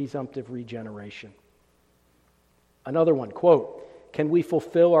in presumptive regeneration. Another one, quote, can we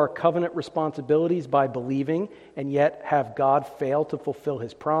fulfill our covenant responsibilities by believing and yet have God fail to fulfill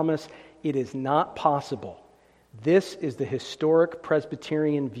his promise? It is not possible. This is the historic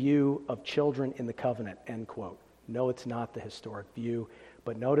Presbyterian view of children in the covenant, end quote. No, it's not the historic view,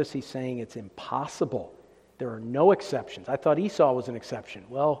 but notice he's saying it's impossible. There are no exceptions. I thought Esau was an exception.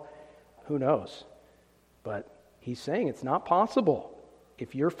 Well, who knows? But he's saying it's not possible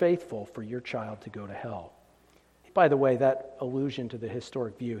if you're faithful for your child to go to hell. By the way, that allusion to the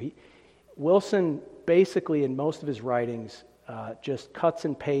historic view, Wilson basically in most of his writings just cuts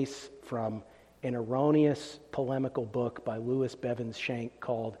and pastes from an erroneous polemical book by Louis Bevins Schenck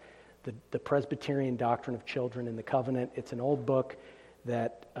called The Presbyterian Doctrine of Children in the Covenant. It's an old book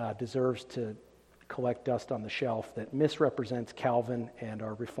that deserves to collect dust on the shelf, that misrepresents Calvin and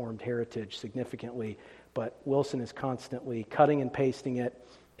our Reformed heritage significantly, but Wilson is constantly cutting and pasting it,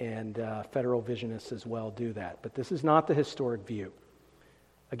 and federal visionists as well do that. But this is not the historic view.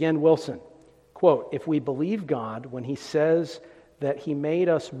 Again, Wilson, quote, if we believe God when he says that he made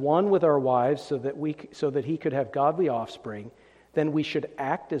us one with our wives so that he could have godly offspring, then we should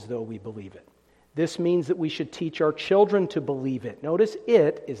act as though we believe it. This means that we should teach our children to believe it. Notice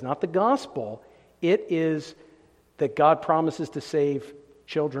it is not the gospel. It is that God promises to save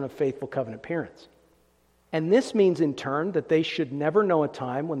children of faithful covenant parents. And this means in turn that they should never know a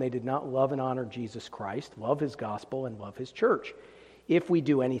time when they did not love and honor Jesus Christ, love his gospel, and love his church. If we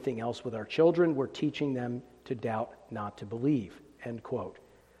do anything else with our children, we're teaching them to doubt, not to believe. End quote.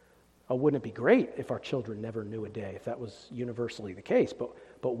 Wouldn't it be great if our children never knew a day, if that was universally the case?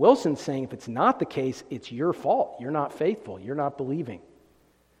 But Wilson's saying if it's not the case, it's your fault. You're not faithful. You're not believing.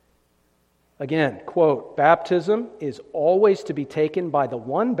 Again, quote, baptism is always to be taken by the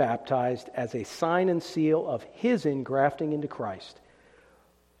one baptized as a sign and seal of his ingrafting into Christ.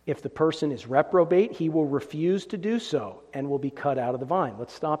 If the person is reprobate, he will refuse to do so and will be cut out of the vine.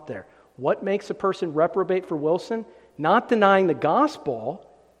 Let's stop there. What makes a person reprobate for Wilson? Not denying the gospel.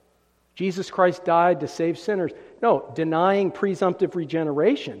 Jesus Christ died to save sinners. No, denying presumptive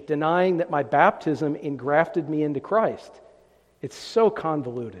regeneration, denying that my baptism engrafted me into Christ. It's so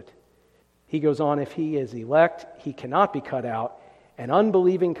convoluted. He goes on, if he is elect, he cannot be cut out. An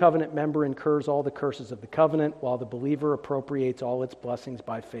unbelieving covenant member incurs all the curses of the covenant, while the believer appropriates all its blessings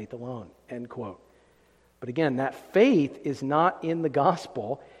by faith alone. End quote. But again, that faith is not in the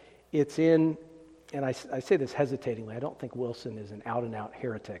gospel. It's in, and I say this hesitatingly, I don't think Wilson is an out-and-out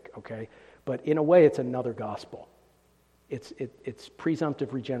heretic, okay? But in a way, it's another gospel. It's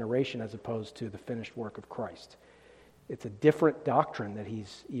presumptive regeneration as opposed to the finished work of Christ. It's a different doctrine that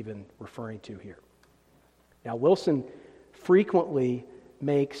he's even referring to here. Now, Wilson frequently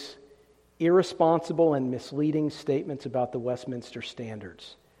makes irresponsible and misleading statements about the Westminster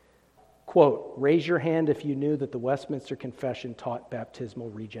Standards. Quote, raise your hand if you knew that the Westminster Confession taught baptismal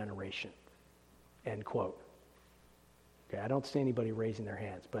regeneration. End quote. Okay, I don't see anybody raising their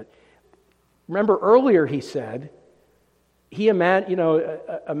hands. But remember earlier he said,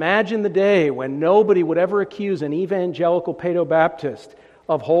 imagine the day when nobody would ever accuse an evangelical Paedo-Baptist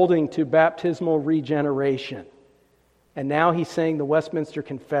of holding to baptismal regeneration. And now he's saying the Westminster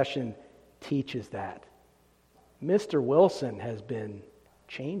Confession teaches that. Mr. Wilson has been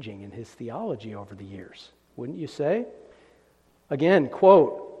changing in his theology over the years, wouldn't you say? Again,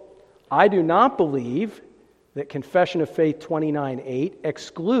 quote, I do not believe that Confession of Faith 29:8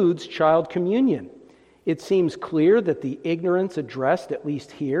 excludes child communion. It seems clear that the ignorance addressed, at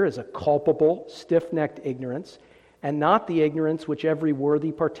least here, is a culpable, stiff-necked ignorance, and not the ignorance which every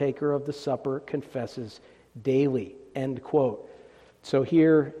worthy partaker of the supper confesses daily. End quote. So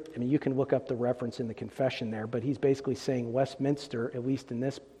here, you can look up the reference in the confession there, but he's basically saying Westminster, at least in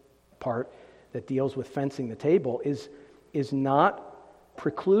this part that deals with fencing the table, is not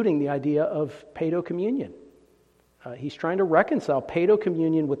precluding the idea of paedo-communion. He's trying to reconcile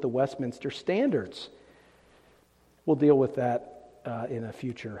paedo-communion with the Westminster Standards. We'll deal with that in a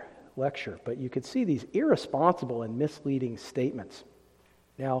future lecture. But you could see these irresponsible and misleading statements.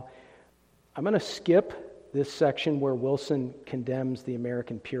 Now, I'm going to skip this section where Wilson condemns the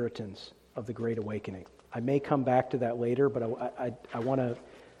American Puritans of the Great Awakening. I may come back to that later, but I want to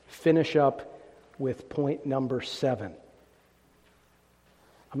finish up with point number 7.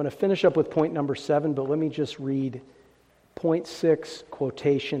 I'm going to finish up with point number 7, but let me just read point 6,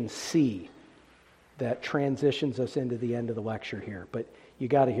 quotation C, that transitions us into the end of the lecture here. But you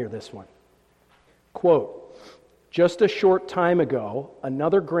got to hear this one. Quote, just a short time ago,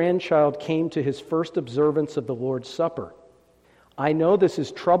 another grandchild came to his first observance of the Lord's Supper. I know this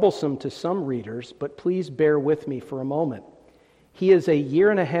is troublesome to some readers, but please bear with me for a moment. He is a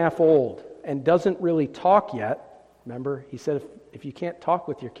year and a half old and doesn't really talk yet. Remember, he said if you can't talk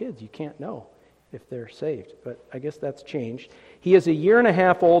with your kids, you can't know if they're saved. But I guess that's changed. He is a year and a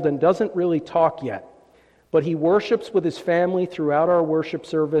half old and doesn't really talk yet. But he worships with his family throughout our worship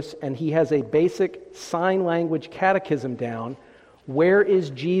service, and he has a basic sign language catechism down. Where is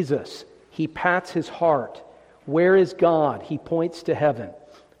Jesus? He pats his heart. Where is God? He points to heaven.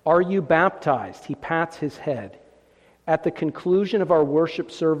 Are you baptized? He pats his head. At the conclusion of our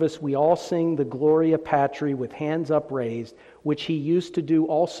worship service, we all sing the Gloria Patri with hands upraised, which he used to do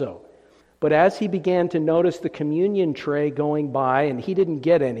also. But as he began to notice the communion tray going by, and he didn't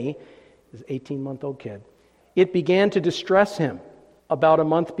get any, his 18-month-old kid, it began to distress him. About a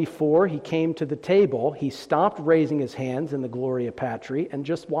month before he came to the table, he stopped raising his hands in the Gloria Patri and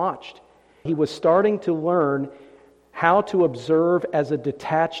just watched. He was starting to learn how to observe as a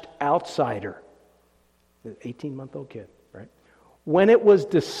detached outsider. The 18-month-old kid, right? When it was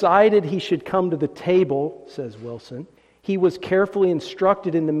decided he should come to the table, says Wilson, he was carefully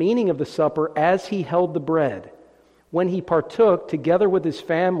instructed in the meaning of the supper as he held the bread. When he partook, together with his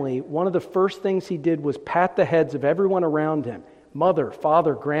family, one of the first things he did was pat the heads of everyone around him, mother,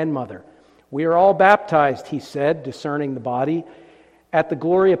 father, grandmother. We are all baptized, he said, discerning the body. At the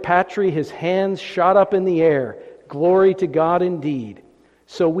Gloria Patri, his hands shot up in the air. Glory to God indeed.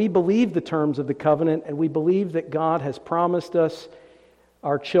 So we believe the terms of the covenant, and we believe that God has promised us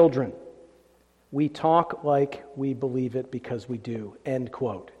our children. We talk like we believe it because we do, end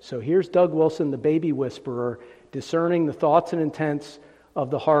quote. So here's Doug Wilson, the baby whisperer, discerning the thoughts and intents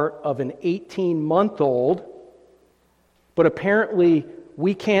of the heart of an 18-month-old, but apparently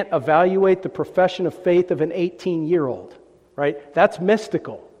we can't evaluate the profession of faith of an 18-year-old, right? That's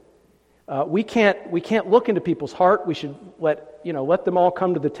mystical. We can't look into people's heart. We should let them all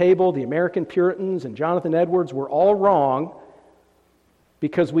come to the table. The American Puritans and Jonathan Edwards were all wrong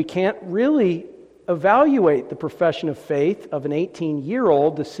because we can't really evaluate the profession of faith of an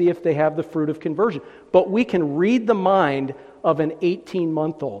 18-year-old to see if they have the fruit of conversion. But we can read the mind of an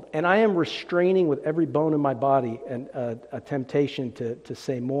 18-month-old. And I am restraining with every bone in my body and a temptation to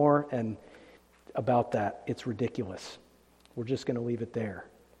say more and about that. It's ridiculous. We're just going to leave it there.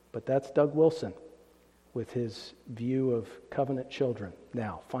 But that's Doug Wilson with his view of covenant children.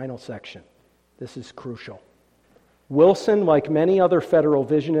 Now, final section. This is crucial. Wilson, like many other federal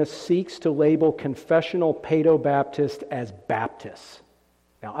visionists, seeks to label confessional paedobaptists as Baptists.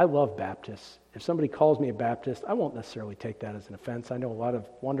 Now, I love Baptists. If somebody calls me a Baptist, I won't necessarily take that as an offense. I know a lot of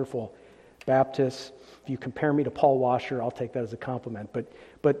wonderful Baptists. If you compare me to Paul Washer, I'll take that as a compliment.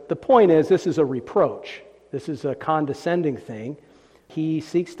 But the point is, this is a reproach. This is a condescending thing. He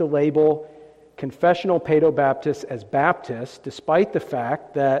seeks to label confessional paedobaptists as Baptists, despite the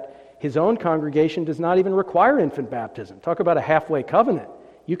fact that his own congregation does not even require infant baptism. Talk about a halfway covenant.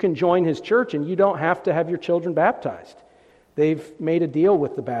 You can join his church and you don't have to have your children baptized. They've made a deal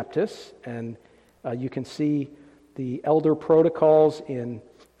with the Baptists, and you can see the elder protocols in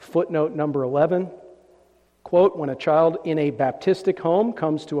footnote number 11. Quote, when a child in a Baptistic home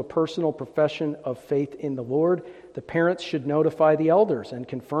comes to a personal profession of faith in the Lord, the parents should notify the elders and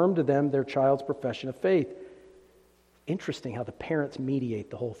confirm to them their child's profession of faith. Interesting how the parents mediate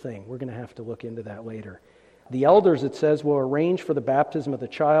the whole thing. We're going to have to look into that later. The elders, it says, will arrange for the baptism of the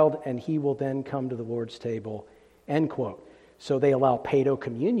child, and he will then come to the Lord's table, end quote. So they allow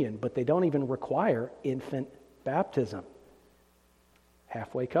paedo-communion, but they don't even require infant baptism.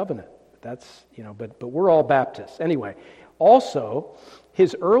 Halfway covenant. That's, but we're all Baptists. Anyway, also,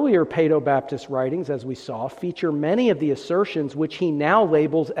 his earlier paedo-Baptist writings, as we saw, feature many of the assertions which he now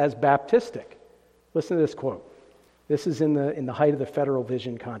labels as Baptistic. Listen to this quote. This is in the height of the federal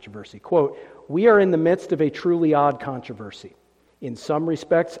vision controversy. Quote, we are in the midst of a truly odd controversy. In some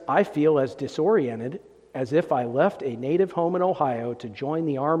respects, I feel as disoriented as if I left a native home in Ohio to join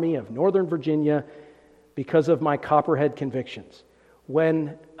the Army of Northern Virginia because of my Copperhead convictions.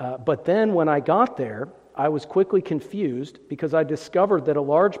 But then when I got there, I was quickly confused because I discovered that a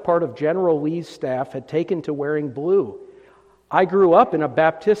large part of General Lee's staff had taken to wearing blue. I grew up in a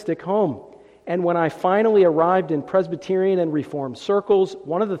Baptistic home, and when I finally arrived in Presbyterian and Reformed circles,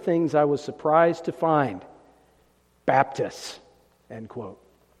 one of the things I was surprised to find, Baptists, end quote.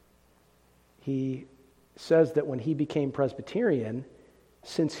 He says that when he became Presbyterian,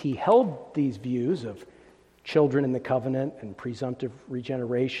 since he held these views of children in the covenant and presumptive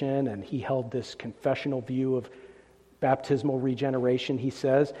regeneration, and he held this confessional view of baptismal regeneration, he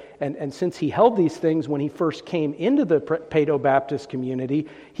says, and since he held these things when he first came into the Paedo-Baptist community,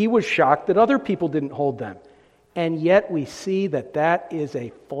 he was shocked that other people didn't hold them. And yet we see that is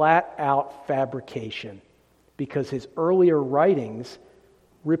a flat-out fabrication, because his earlier writings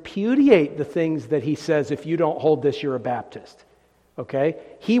repudiate the things that he says, if you don't hold this, you're a Baptist. Okay?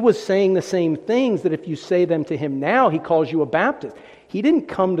 He was saying the same things that if you say them to him now, he calls you a Baptist. He didn't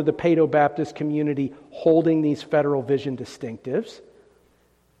come to the Paedo-Baptist community holding these federal vision distinctives.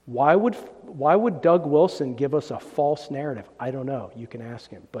 Why would Doug Wilson give us a false narrative? I don't know. You can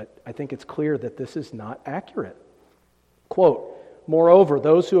ask him. But I think it's clear that this is not accurate. Quote, moreover,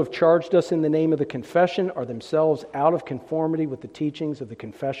 those who have charged us in the name of the confession are themselves out of conformity with the teachings of the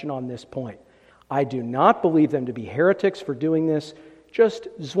confession on this point. I do not believe them to be heretics for doing this, just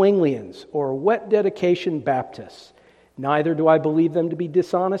Zwinglians or wet dedication Baptists. Neither do I believe them to be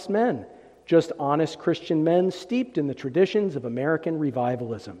dishonest men, just honest Christian men steeped in the traditions of American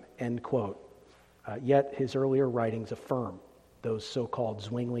revivalism, end quote. Yet his earlier writings affirm those so-called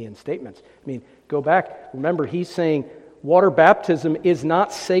Zwinglian statements. I mean, go back. Remember, he's saying water baptism is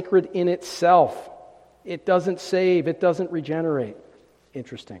not sacred in itself. It doesn't save. It doesn't regenerate.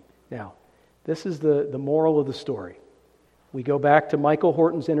 Interesting. Now, this is the moral of the story. We go back to Michael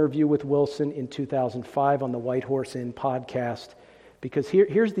Horton's interview with Wilson in 2005 on the White Horse Inn podcast, because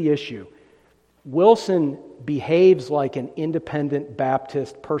here's the issue. Wilson behaves like an independent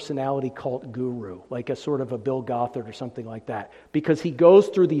Baptist personality cult guru, like a sort of a Bill Gothard or something like that, because he goes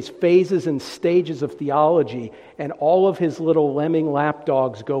through these phases and stages of theology, and all of his little lemming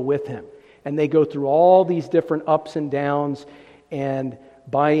lapdogs go with him. And they go through all these different ups and downs and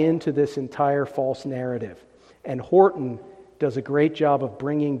buy into this entire false narrative. And Horton does a great job of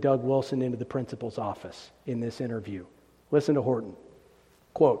bringing Doug Wilson into the principal's office in this interview. Listen to Horton.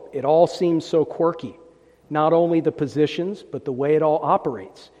 Quote, "It all seems so quirky. Not only the positions, but the way it all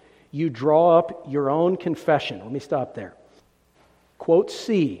operates. You draw up your own confession." Let me stop there. Quote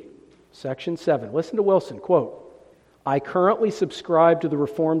C, section 7. Listen to Wilson. Quote, "I currently subscribe to the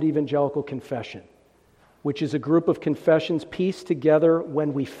Reformed Evangelical Confession, which is a group of confessions pieced together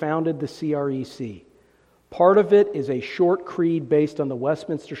when we founded the CREC. Part of it is a short creed based on the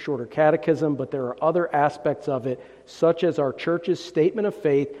Westminster Shorter Catechism, but there are other aspects of it, such as our church's statement of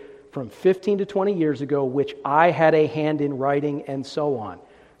faith from 15 to 20 years ago, which I had a hand in writing, and so on.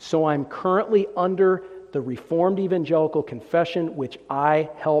 So I'm currently under the Reformed Evangelical Confession, which I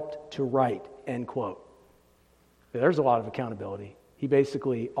helped to write," end quote. There's a lot of accountability. He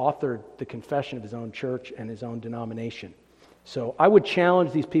basically authored the confession of his own church and his own denomination. So I would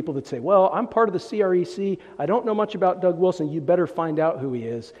challenge these people that say, well, I'm part of the CREC, I don't know much about Doug Wilson. You better find out who he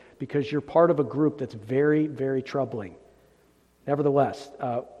is, because you're part of a group that's very, very troubling. Nevertheless,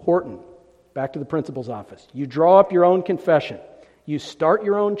 Horton, back to the principal's office. You draw up your own confession. You start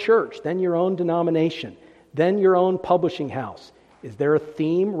your own church, then your own denomination, then your own publishing house. Is there a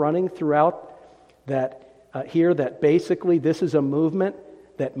theme running throughout that here that basically this is a movement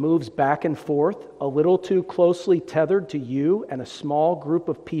that moves back and forth, a little too closely tethered to you and a small group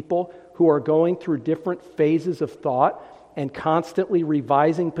of people who are going through different phases of thought and constantly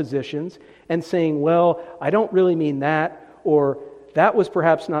revising positions and saying, well, I don't really mean that, or that was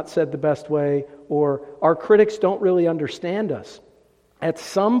perhaps not said the best way, or our critics don't really understand us. At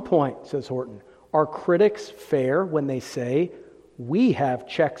some point, says Horton, are critics fair when they say, we have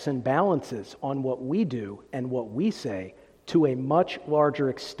checks and balances on what we do and what we say to a much larger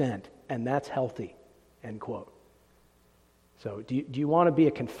extent, and that's healthy, end quote. So do you want to be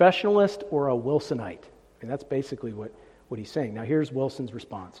a confessionalist or a Wilsonite? And that's basically what he's saying. Now here's Wilson's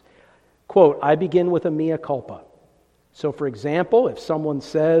response. Quote, "I begin with a mea culpa. So for example, if someone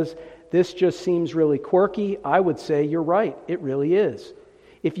says, this just seems really quirky, I would say, you're right, it really is.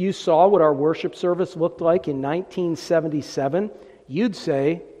 If you saw what our worship service looked like in 1977, you'd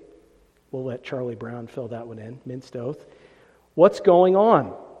say," we'll let Charlie Brown fill that one in, minced oath, "what's going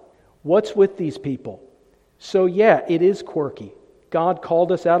on? What's with these people? So yeah, it is quirky. God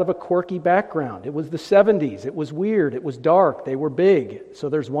called us out of a quirky background. It was the 70s. It was weird. It was dark. They were big. So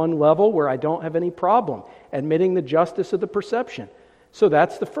there's one level where I don't have any problem admitting the justice of the perception. So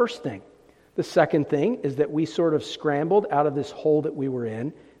that's the first thing. The second thing is that we sort of scrambled out of this hole that we were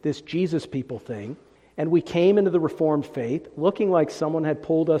in, this Jesus people thing, and we came into the Reformed faith looking like someone had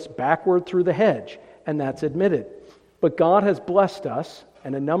pulled us backward through the hedge, and that's admitted. But God has blessed us,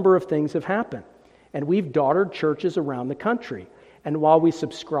 and a number of things have happened. And we've daughtered churches around the country. And while we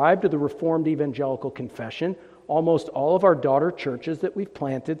subscribe to the Reformed Evangelical Confession, almost all of our daughter churches that we've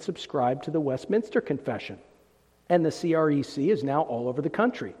planted subscribe to the Westminster Confession. And the CREC is now all over the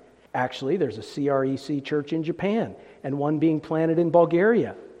country. Actually, there's a CREC church in Japan, and one being planted in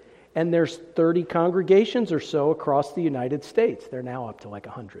Bulgaria. And there's 30 congregations or so across the United States. They're now up to like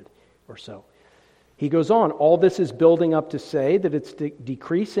 100 or so. He goes on, all this is building up to say that it's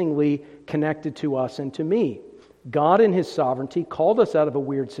decreasingly connected to us and to me. God in His sovereignty called us out of a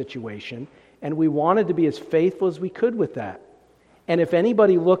weird situation, and we wanted to be as faithful as we could with that. And if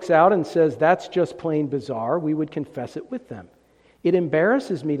anybody looks out and says that's just plain bizarre, we would confess it with them. It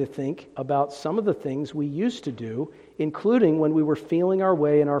embarrasses me to think about some of the things we used to do, including when we were feeling our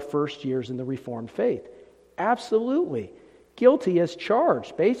way in our first years in the Reformed faith. Absolutely. Guilty as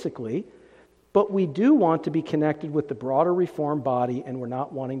charged, basically. But we do want to be connected with the broader Reformed body, and we're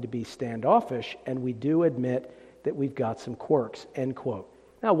not wanting to be standoffish, and we do admit that we've got some quirks, end quote.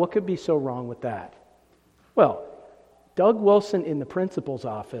 Now, what could be so wrong with that? Well, Doug Wilson in the principal's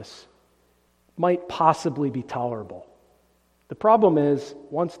office might possibly be tolerable. The problem is,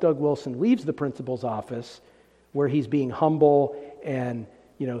 once Doug Wilson leaves the principal's office, where he's being humble and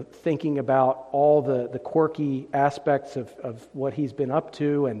thinking about all the quirky aspects of what he's been up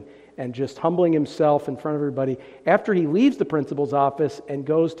to and just humbling himself in front of everybody, after he leaves the principal's office and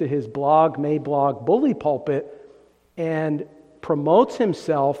goes to his May-blog bully pulpit and promotes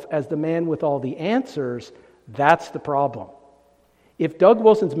himself as the man with all the answers, that's the problem. If Doug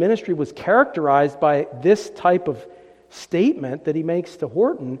Wilson's ministry was characterized by this type of statement that he makes to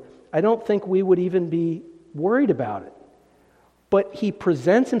Horton, I don't think we would even be worried about it. But he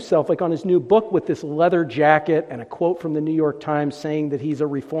presents himself, like on his new book, with this leather jacket and a quote from the New York Times saying that he's a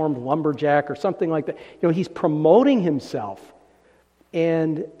reformed lumberjack or something like that. He's promoting himself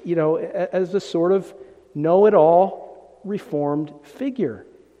and, as a sort of know-it-all reformed figure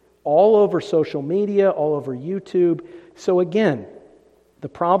all over social media, all over YouTube. So again, the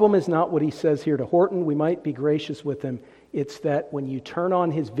problem is not what he says here to Horton. We might be gracious with him. It's that when you turn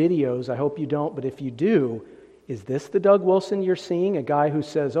on his videos, I hope you don't, but if you do, is this the Doug Wilson you're seeing? A guy who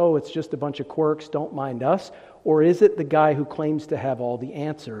says, oh, it's just a bunch of quirks, don't mind us? Or is it the guy who claims to have all the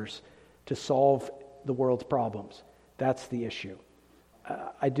answers to solve the world's problems? That's the issue.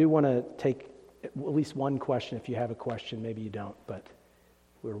 I do want to take at least one question. If you have a question, maybe you don't, but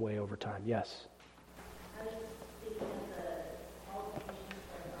we're way over time. Yes? I was thinking of the qualifications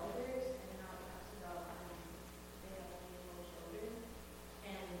for elders and how it talks about they have only children.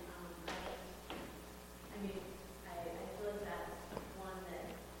 And I feel like that's one that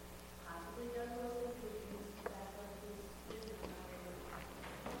possibly Doug Wilson could use to back up his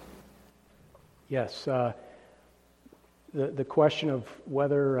Yes. The question of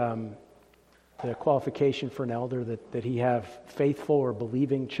whether the qualification for an elder that he have faithful or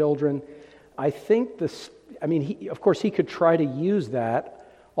believing children, I think of course he could try to use that,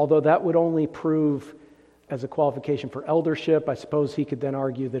 although that would only prove as a qualification for eldership. I suppose he could then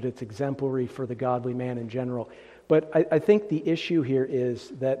argue that it's exemplary for the godly man in general. But I think the issue here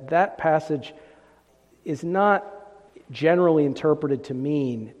is that passage is not generally interpreted to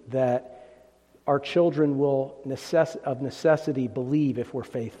mean that our children will of necessity believe if we're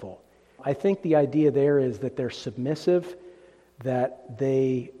faithful. I think the idea there is that they're submissive, that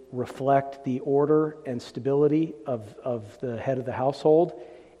they reflect the order and stability of the head of the household,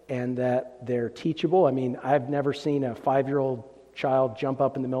 and that they're teachable. I mean, I've never seen a 5-year-old child jump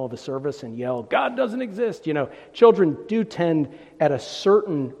up in the middle of a service and yell, God doesn't exist. Children do tend at a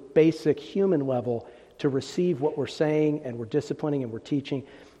certain basic human level to receive what we're saying, and we're disciplining and we're teaching.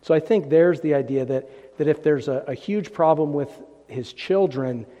 So I think there's the idea that if there's a huge problem with his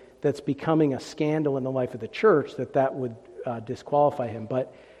children that's becoming a scandal in the life of the church, that would disqualify him.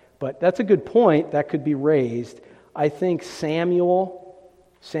 But that's a good point. That could be raised. I think Samuel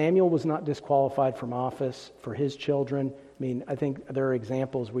was not disqualified from office for his children. I mean, I think there are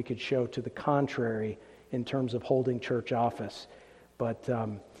examples we could show to the contrary in terms of holding church office. But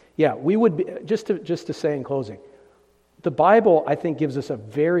we would be, just to say in closing, the Bible, I think, gives us a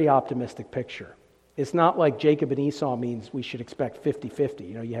very optimistic picture. It's not like Jacob and Esau means we should expect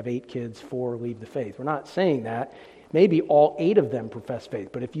 50-50. You have 8 kids, 4 leave the faith. We're not saying that. Maybe all 8 of them profess faith.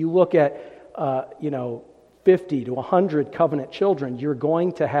 But if you look at, 50 to 100 covenant children, you're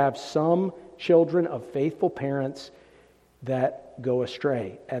going to have some children of faithful parents that go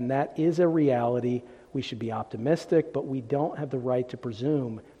astray. And that is a reality. We should be optimistic, but we don't have the right to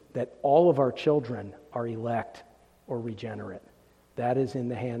presume that all of our children are elect or regenerate. That is in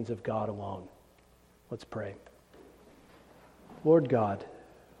the hands of God alone. Let's pray. Lord God,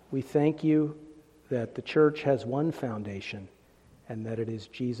 we thank you that the church has one foundation and that it is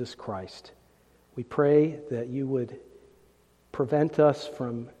Jesus Christ. We pray that you would prevent us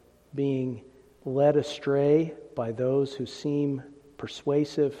from being led astray by those who seem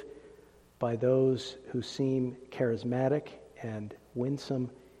persuasive, by those who seem charismatic and winsome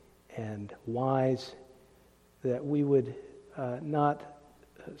and wise, that we would not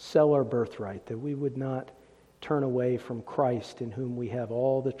sell our birthright, that we would not turn away from Christ, in whom we have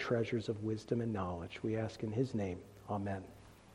all the treasures of wisdom and knowledge. We ask in his name. Amen.